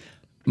body.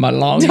 My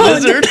long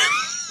lizard.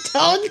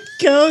 Don't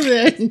go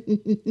there.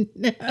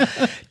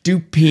 Do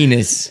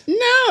penis.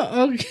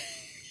 No. Okay.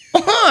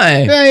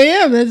 Why? I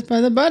am. That's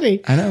by the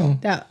body. I know.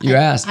 No, You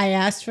asked. I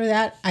asked for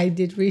that. I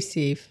did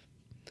receive.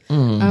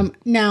 Mm.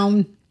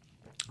 Now,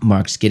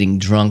 Mark's getting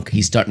drunk.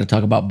 He's starting to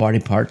talk about body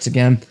parts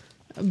again.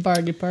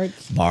 body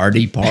parts.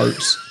 Body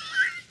parts.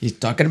 He's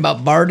talking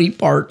about body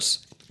parts.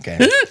 Okay.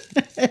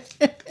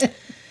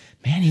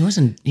 Man, Man, he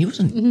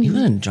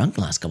wasn't drunk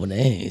the last couple of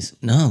days.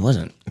 No, it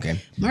wasn't. Okay.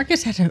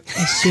 Marcus had a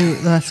shoot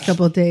the last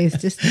couple of days.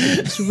 Just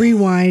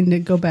rewind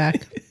and go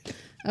back.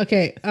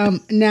 Okay.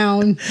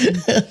 Noun.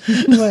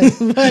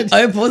 What?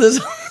 I put this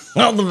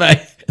on the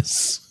back.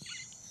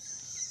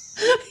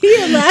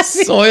 You're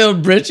laughing.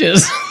 Soiled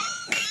britches.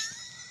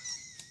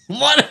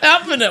 What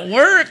happened at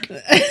work? Oh,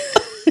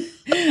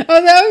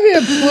 that would be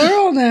a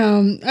plural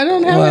noun. I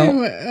don't have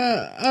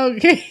any.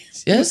 Okay.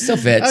 Yeah, it still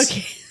fits.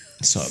 Okay.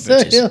 Soiled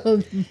britches.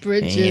 Soiled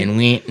britches. And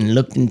went and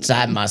looked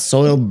inside my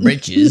soiled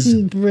britches.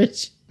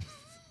 Britch.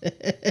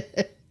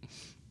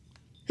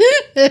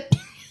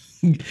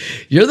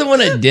 You're the one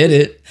that did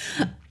it.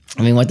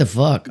 I mean, what the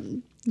fuck?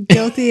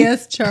 Guilty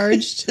as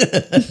charged.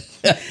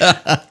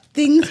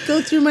 Things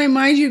go through my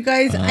mind, you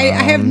guys. I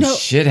have no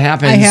shit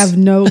happens. I have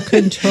no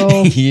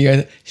control.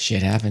 Yeah,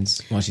 shit happens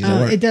while she's at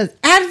work. It does.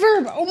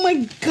 Adverb. Oh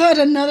my god,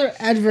 another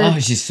adverb. Oh,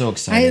 she's so I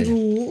excited.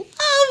 love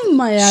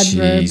my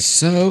adverbs. She's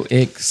so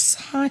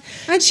excited.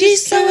 And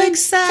She's so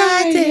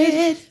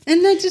excited.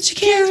 And I just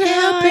can't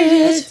help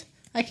it.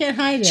 I can't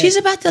hide it. She's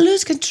about to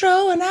lose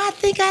control, and I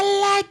think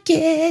I like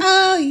it.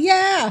 Oh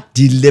yeah.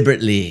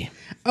 Deliberately.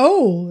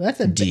 Oh, that's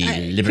a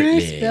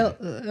Deliberately. Can I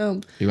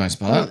spell? You want to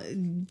spell it?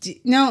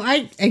 No,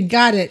 I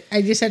got it.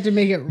 I just have to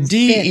make it fit.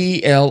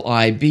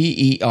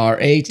 Deliberately.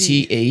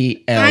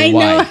 I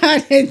know how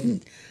to.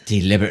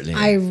 Deliberately.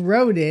 I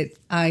wrote it.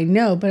 I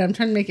know, but I'm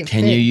trying to make it fit.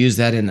 Can you use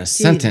that in a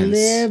sentence?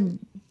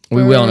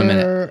 We will in a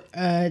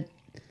minute.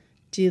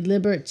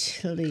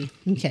 Deliberately.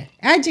 Okay.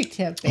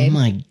 Adjective, Oh babe.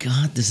 my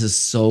god, this is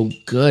so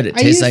good. It Are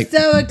you tastes like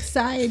so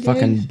excited?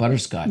 fucking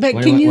butterscotch. But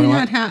What do can you what do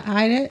not want?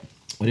 hide it?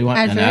 What do you want?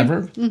 An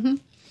Adverb? adverb? Mm-hmm.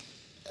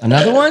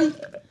 Another one?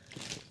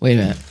 Wait a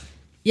minute.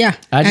 Yeah.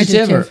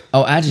 Adjective.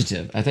 Or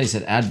adjective. I thought you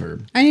said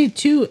adverb. I need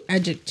 2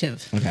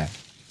 adjectives. Okay.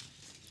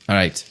 All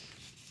right.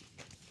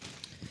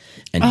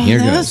 And here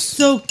that goes. was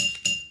so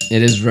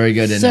It is very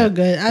good, isn't so it?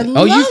 good. I Oh,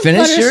 love you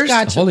finished yours?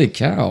 butterscotch. Holy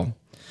cow.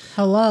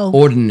 Hello.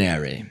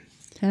 Ordinary.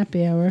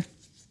 Happy hour.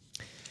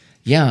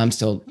 Yeah, I'm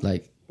still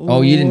like,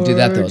 oh, you didn't do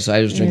that though, so I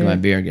was drinking my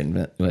beer again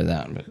with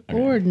that. But, okay.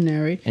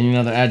 Ordinary. And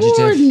another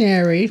adjective?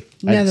 Ordinary.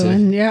 Another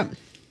Adjective. one. Yep.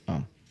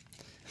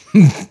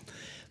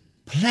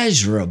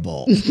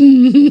 Pleasurable.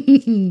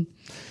 And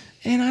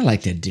I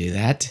like to do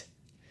that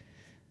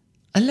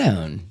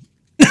alone.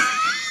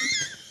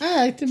 I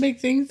like to make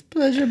things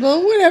pleasurable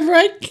whenever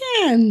I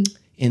can.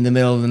 In the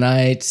middle of the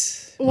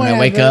night, when I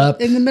wake Whatever.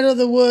 up. In the middle of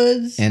the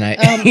woods. And I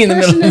in the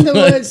middle of the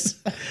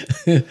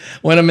woods.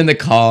 when I'm in the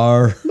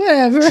car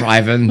Whatever.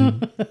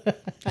 driving,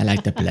 I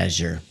like to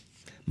pleasure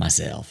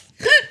myself.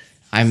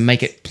 I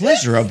make it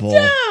pleasurable.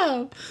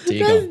 No, There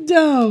you that's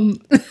dumb.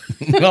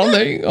 Well,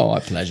 there you go. I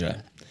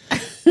pleasure.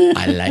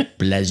 I like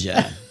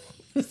pleasure.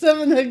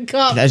 Some of the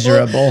cop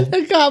Pleasurable.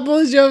 The cop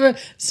pulls you over,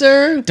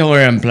 sir. Don't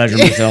worry, I'm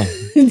pleasuring myself.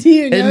 Do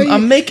you know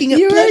I'm making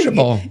it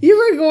pleasurable. You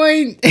were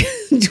going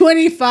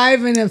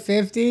 25 and a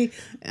 50.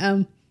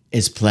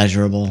 It's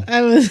pleasurable.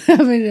 I was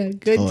having a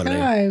good Totally.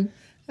 time.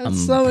 I was I'm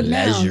slowing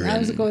down. I was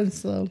pleasuring. going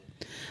slow.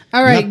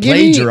 All right, Not give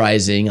me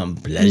plagiarizing, I'm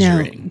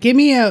pleasuring. give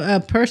me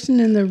a person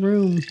in the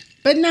room,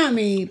 but not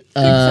me. Pick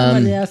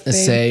somebody else,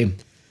 Let's babe.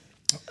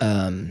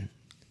 say,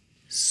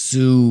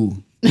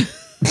 Sue.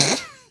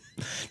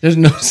 There's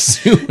no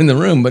Sue in the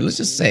room, but let's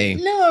just say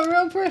No, a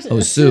real person. Oh,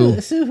 Sue.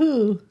 Sue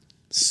who?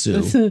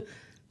 Sue.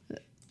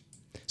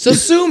 So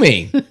sue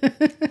me.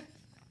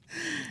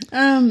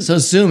 So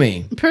sue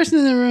me. Person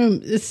in the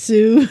room is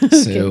Sue.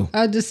 Sue.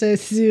 I'll just say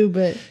Sue,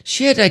 but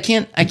Shit, I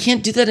can't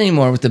do that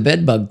anymore with the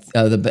bed bug.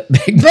 The bed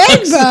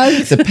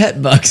bugs? The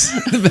pet bugs.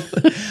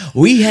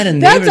 We had a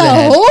neighbor that's a that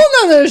had,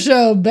 whole nother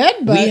show.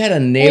 Bed bug. We had a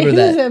neighbor who's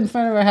that- in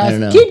front of our house. don't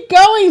know. Keep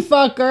going,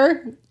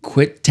 fucker.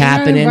 quit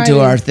tapping You're not into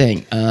our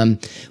invited. thing.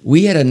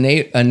 We had a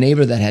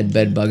neighbor that had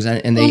bed bugs,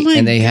 and Oh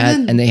my they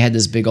God. had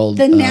this big old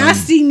The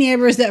nasty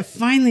neighbors that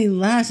finally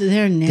left.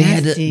 They're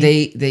nasty.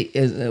 they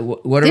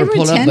whatever They were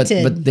pulled up,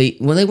 tented. but they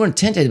weren't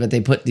tented, but they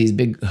put these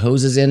big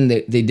hoses in.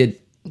 They did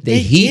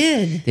They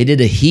did. They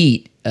did a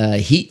heat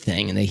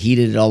thing, and they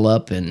heated it all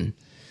up, and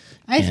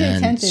I say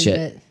and tented,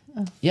 shit.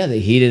 but yeah, they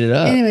heated it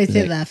up. anyways,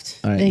 they left.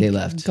 All right, Thank they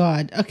left.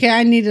 God. Okay,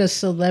 I need a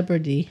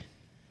celebrity.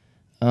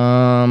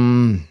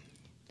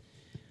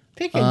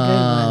 Pick a good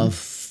one.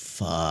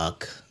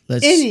 Fuck.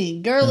 Let's Any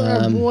girl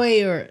or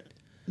boy or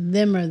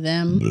them,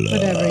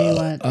 whatever you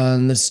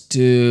want. let's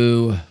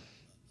do.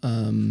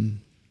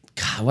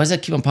 God, why does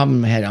that keep on popping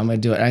in my head? I'm gonna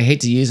do it. I hate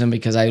to use him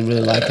because I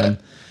really like him.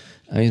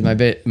 He's my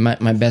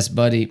best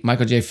buddy,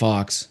 Michael J.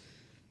 Fox.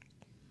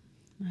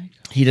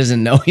 He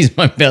doesn't know he's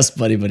my best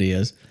buddy, but he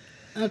is.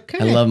 Okay.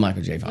 I love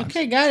Michael J. Fox.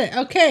 Okay, got it.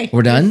 Okay.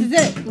 We're done?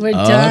 This is it. We're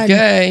done.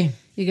 Okay.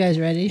 You guys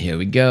ready? Here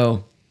we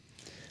go.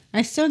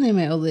 I still need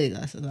my old lady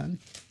glasses on.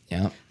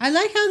 Yeah. I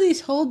like how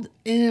these hold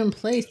in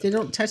place. They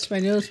don't touch my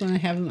nose when I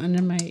have them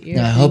under my ear.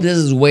 Now, I hope this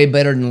is way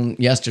better than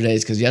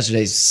yesterday's because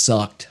yesterday's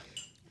sucked.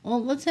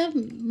 Well, let's have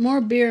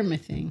more beer in my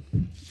thing.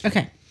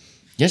 Okay.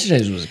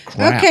 Yesterday's was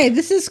crap. Okay,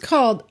 this is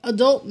called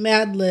Adult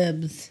Mad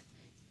Libs.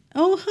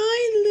 Oh,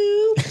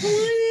 hi, Lou. Come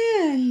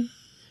on in.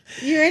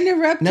 You're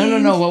interrupting.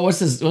 No. What's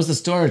the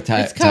story It's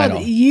called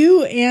title?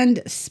 You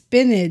and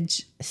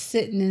Spinach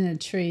Sitting in a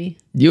Tree.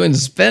 You and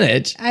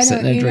spinach I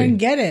sitting don't in a tree. even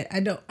get it. I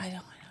don't. I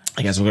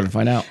guess we're gonna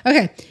find out.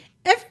 Okay.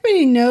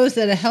 Everybody knows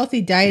that a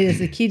healthy diet is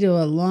the key to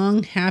a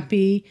long,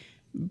 happy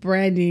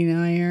branding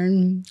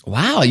iron.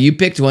 Wow, you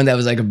picked one that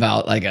was like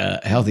about like a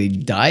healthy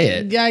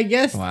diet. Yeah, I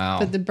guess. Wow.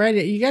 But the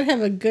branding, you gotta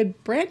have a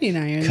good branding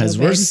iron. Because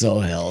though, we're babe. so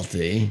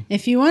healthy.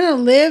 If you want to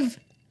live,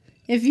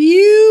 if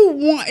you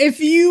want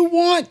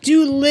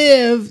to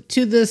live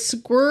to the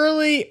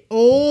squirrely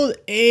old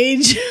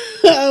age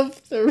of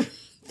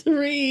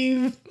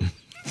three.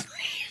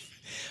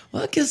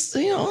 Well, I guess,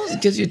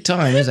 it gives you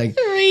time. It's like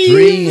Three.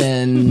 3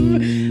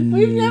 and...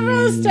 We've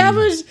never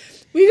established.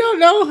 We don't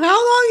know how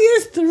long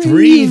is three.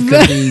 3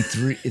 could be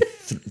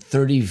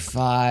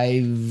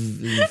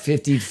 35,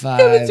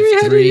 55,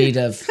 3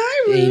 to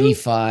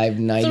 85,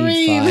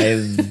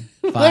 95,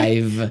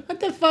 5. What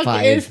the fuck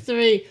 5. is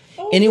 3?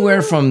 Oh, Anywhere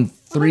no. from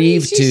 3 Honey,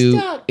 she's to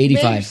stuck.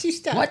 85. Babe, she's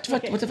stuck. What the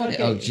fuck? Okay.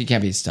 Oh, she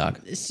can't be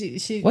stuck.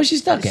 She What's she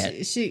stuck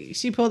at?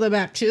 She pulled it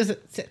back. She was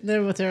sitting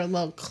there with her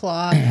little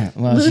claw.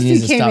 Well, she Lucy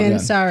needs to came stop in. that.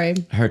 Sorry.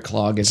 Her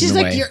claw gets She's in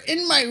the like, way. "You're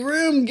in my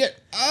room. Get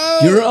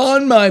out." You're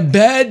on my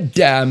bed,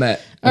 damn it.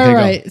 All Okay, go.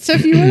 right. So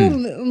if you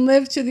want to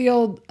live to the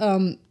old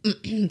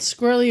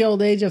squirrely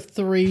old age of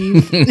 3,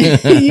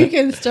 you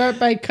can start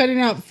by cutting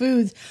out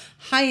foods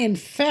high in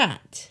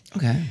fat,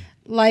 Okay.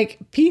 like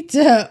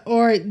pizza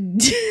or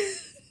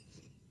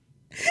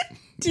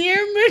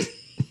deer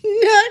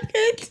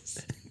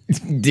McNuggets.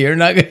 Deer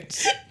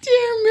nuggets.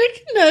 Deer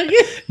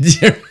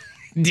McNuggets.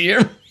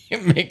 Deer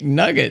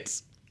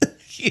McNuggets.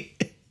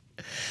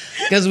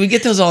 Because we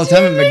get those all the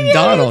time at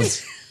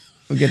McDonald's.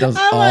 We get those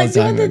all the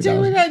time at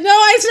McDonald's. No,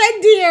 I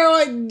said deer.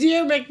 What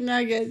deer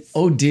McNuggets?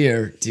 Oh,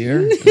 deer.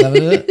 Is that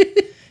what it is?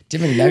 Deer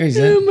McNuggets.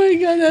 Oh my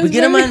god, that's We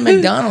get them funny. at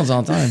McDonald's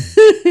all the time.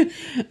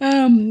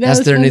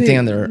 That's their new funny. thing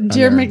on their-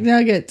 deer on their-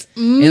 McNuggets.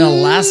 In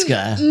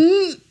Alaska.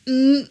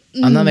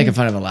 I'm not making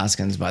fun of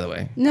Alaskans, by the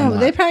way. I'm No, not.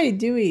 they probably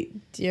do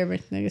eat deer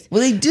McNuggets.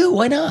 Well, they do.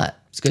 Why not?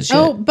 It's good shit.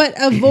 Oh, but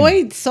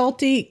avoid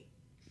salty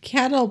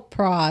cattle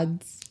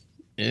prods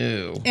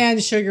Ew.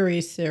 and sugary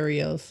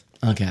cereals.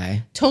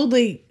 Okay.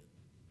 Totally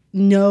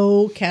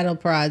no cattle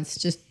prods.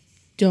 Just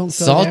don't go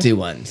Salty there.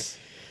 ones.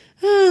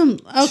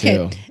 Okay.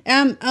 True.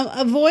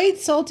 Avoid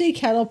salty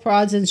cattle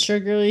prods and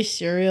sugary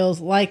cereals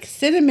like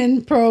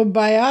cinnamon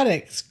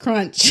probiotics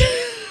crunch.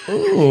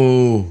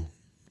 Ooh.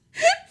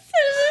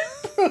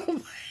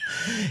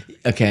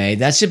 Okay,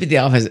 that should be the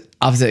opposite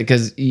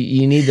because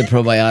you need the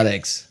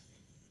probiotics.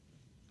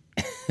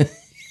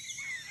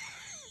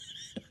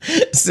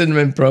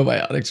 Cinnamon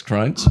probiotics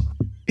crunch.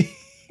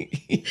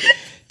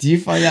 Do you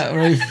find that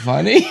really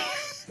funny?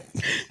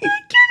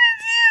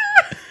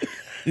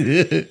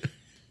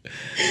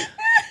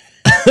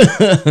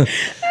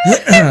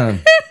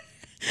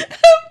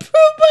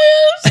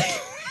 Probiotics.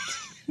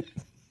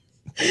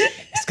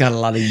 It's got a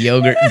lot of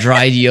yogurt,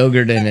 dried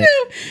yogurt in it.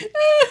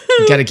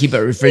 You got to keep it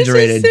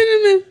refrigerated. This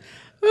is cinnamon.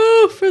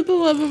 Oh, for the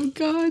love of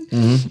God.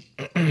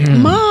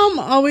 Mm-hmm. Mom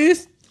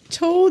always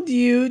told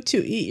you to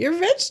eat your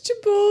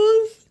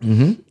vegetables.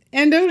 Mm-hmm.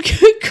 And of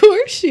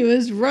course she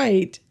was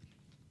right.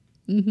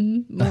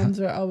 Moms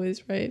are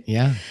always right.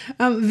 Yeah.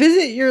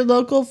 Visit your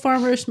local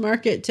farmer's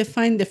market to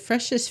find the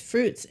freshest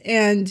fruits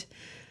and...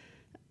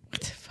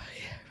 What the fuck?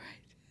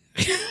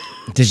 Yeah,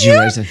 right. Did you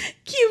raise it?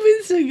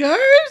 Cuban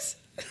cigars?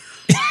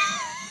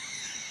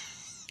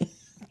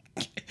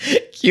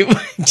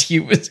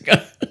 Cuban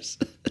cigars.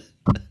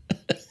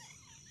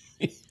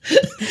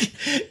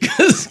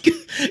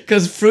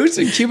 Because fruits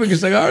and Cuban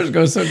cigars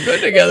go so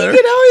good together. You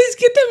can always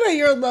get them at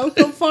your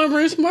local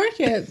farmer's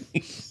market.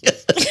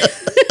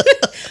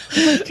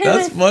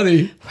 That's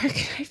funny. Where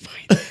can I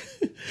find them?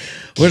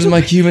 Where's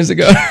my Cuban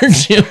cigar?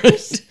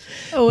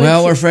 Oh,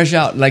 Well, we're fresh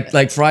out.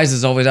 Like Fries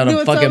is always out of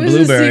it's fucking always a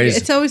secret. blueberries.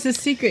 It's always a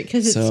secret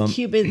because it's So-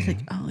 Cuban. It's like,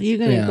 oh, you're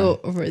gonna go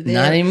over there.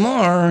 Not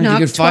anymore. Knock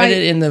you can find twi-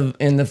 it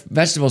in the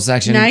vegetable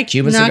section.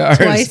 Cuban knock cigars.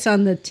 twice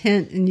on the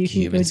tent, and you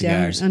can Cuban go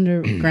cigars. down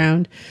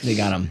underground. They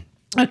got them.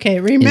 Okay,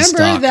 remember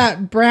stock.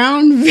 that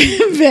brown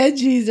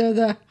veggies are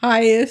the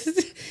highest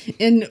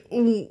in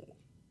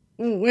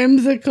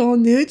whimsical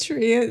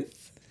nutrients.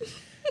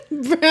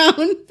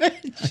 Brown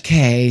veggies.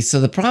 Okay, so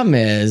the problem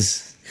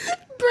is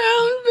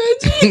Brown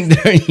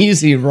veggies. they're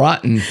usually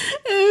rotten.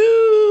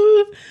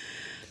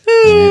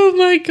 Oh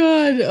my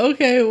god.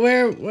 Okay,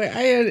 where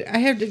I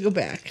have to go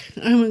back.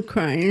 I'm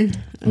crying.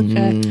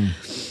 Okay.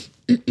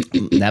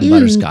 That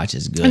butterscotch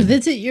is good.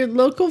 Visit your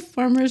local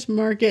farmer's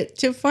market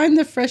to find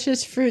the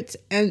freshest fruits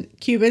and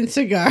Cuban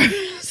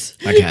cigars.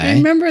 Okay.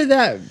 Remember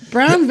that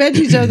brown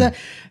veggies are the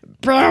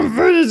brown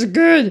food is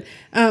good.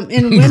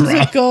 In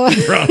whimsical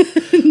Brown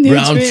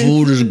nutrients.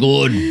 food is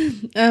good.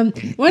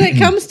 When it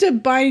comes to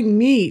buying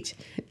meat,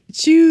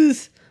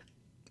 choose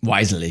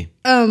Wisely.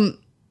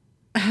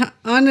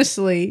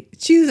 honestly.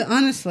 Choose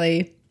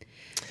honestly.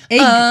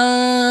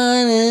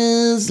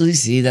 Honestly,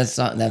 see that's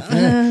not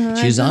that.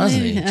 Choose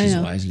honestly. I Choose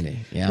know. wisely.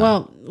 Yeah.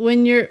 Well,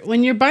 when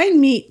you're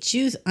buying meat,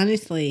 choose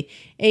honestly.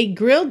 A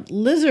grilled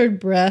lizard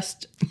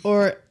breast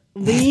or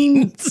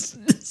lean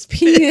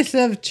penis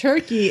of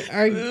turkey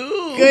are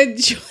good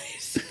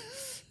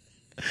choices.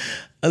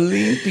 A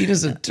lean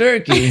penis of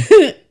turkey.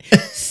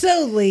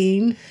 So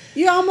lean,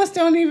 you almost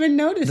don't even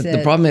notice it.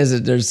 The problem is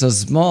that they're so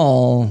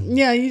small.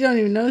 Yeah, you don't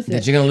even notice it.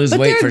 That you're gonna lose But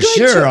weight they're for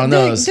good sure on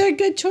those. They're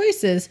good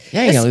choices.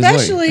 Yeah, you're gonna lose weight.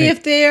 Especially Right.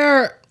 if they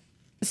are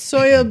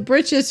soy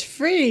britches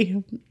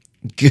free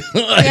Good.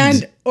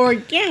 and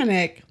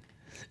organic.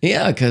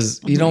 Yeah,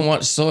 because you don't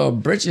want soil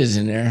britches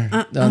in there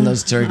on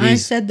those I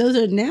turkeys. said those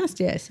are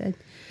nasty. I said.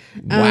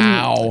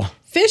 Wow.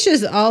 Fish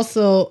is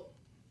also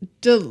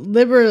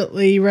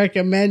deliberately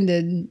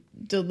recommended.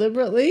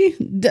 Deliberately?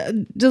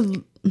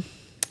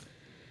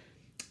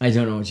 I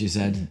don't know what you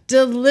said.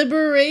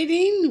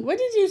 Deliberating? What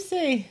did you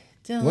say?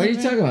 What are you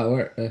talking about?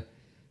 Where,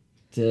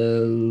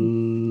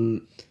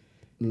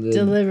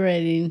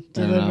 Deliberating.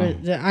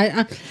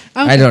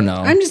 I don't know.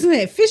 I'm just going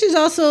to say, fish is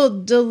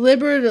also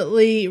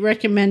deliberately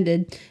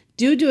recommended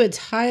due to its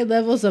high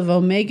levels of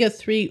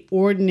omega-3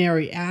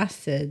 ordinary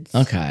acids,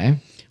 Okay.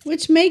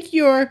 which make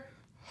your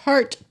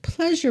heart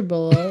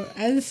pleasurable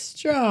and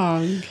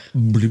strong.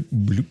 Bloop,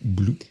 bloop,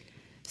 bloop.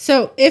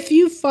 So if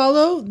you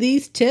follow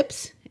these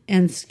tips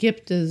and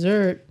skip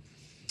dessert,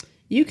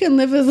 you can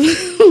live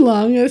as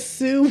long as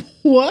Sue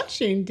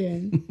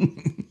Washington.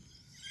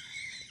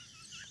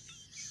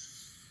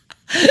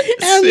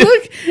 And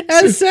look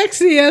as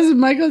sexy as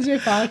Michael J.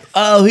 Fox.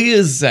 Oh, he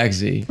is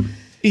sexy.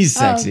 He's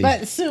sexy.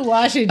 But Sue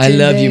Washington. I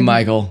love you, babe.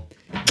 Michael.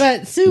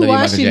 But Sue Love you,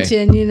 Michael J.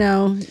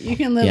 Washington, you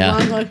can live Yeah.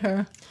 long like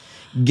her.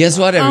 Guess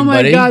what, Oh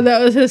everybody? my God,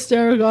 that was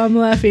hysterical. I'm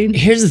laughing.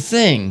 Here's the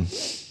thing.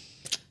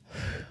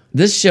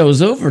 This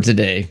show's over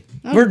today.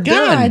 Oh We're God,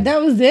 done.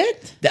 that was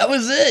it? That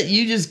was it.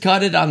 You just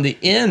caught it on the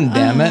end,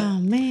 damn it. Oh,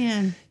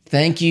 man.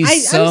 Thank you I'm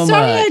so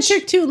sorry I much.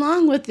 took too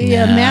long with the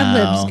Mad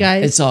Libs,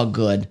 guys. It's all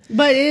good.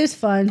 But it is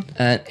fun.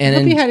 And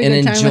hope you had a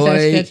good time with our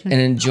sketch.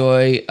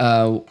 enjoy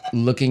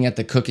looking at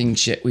the cooking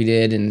shit we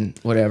did and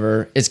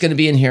whatever. It's going to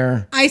be in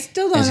here. I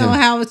still don't It's know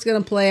gonna- how it's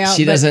going to play out.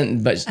 She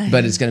doesn't, but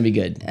it's going to be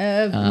good.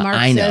 Mark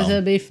I know. says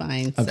it'll be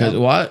fine. So. Okay.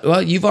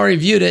 Well, you've already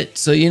viewed it,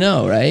 so you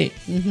know, right?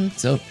 Mm-hmm.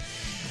 So,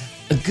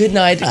 a good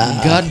night.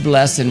 God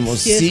bless, and we'll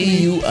excuse see me.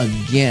 you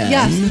again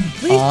Yes,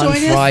 please on join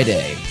us.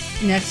 Friday.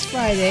 Next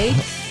Friday.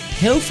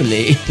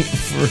 Hopefully,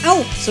 for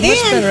some much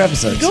and better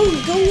episodes. Go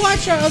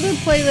watch our other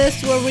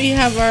playlist where we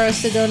have our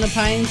Sedona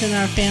Pines and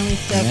our family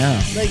stuff. Yeah.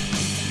 Like,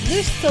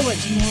 there's so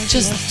much more.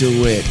 Just do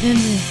it.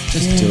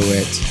 Just do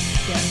it.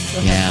 Yeah, so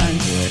Yeah, have fun.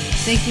 do it.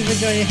 Thank you for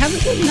joining. Have a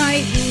good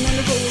night and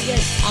wonderful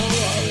weekend.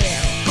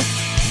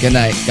 Good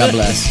night. God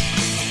bless.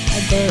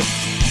 I burped.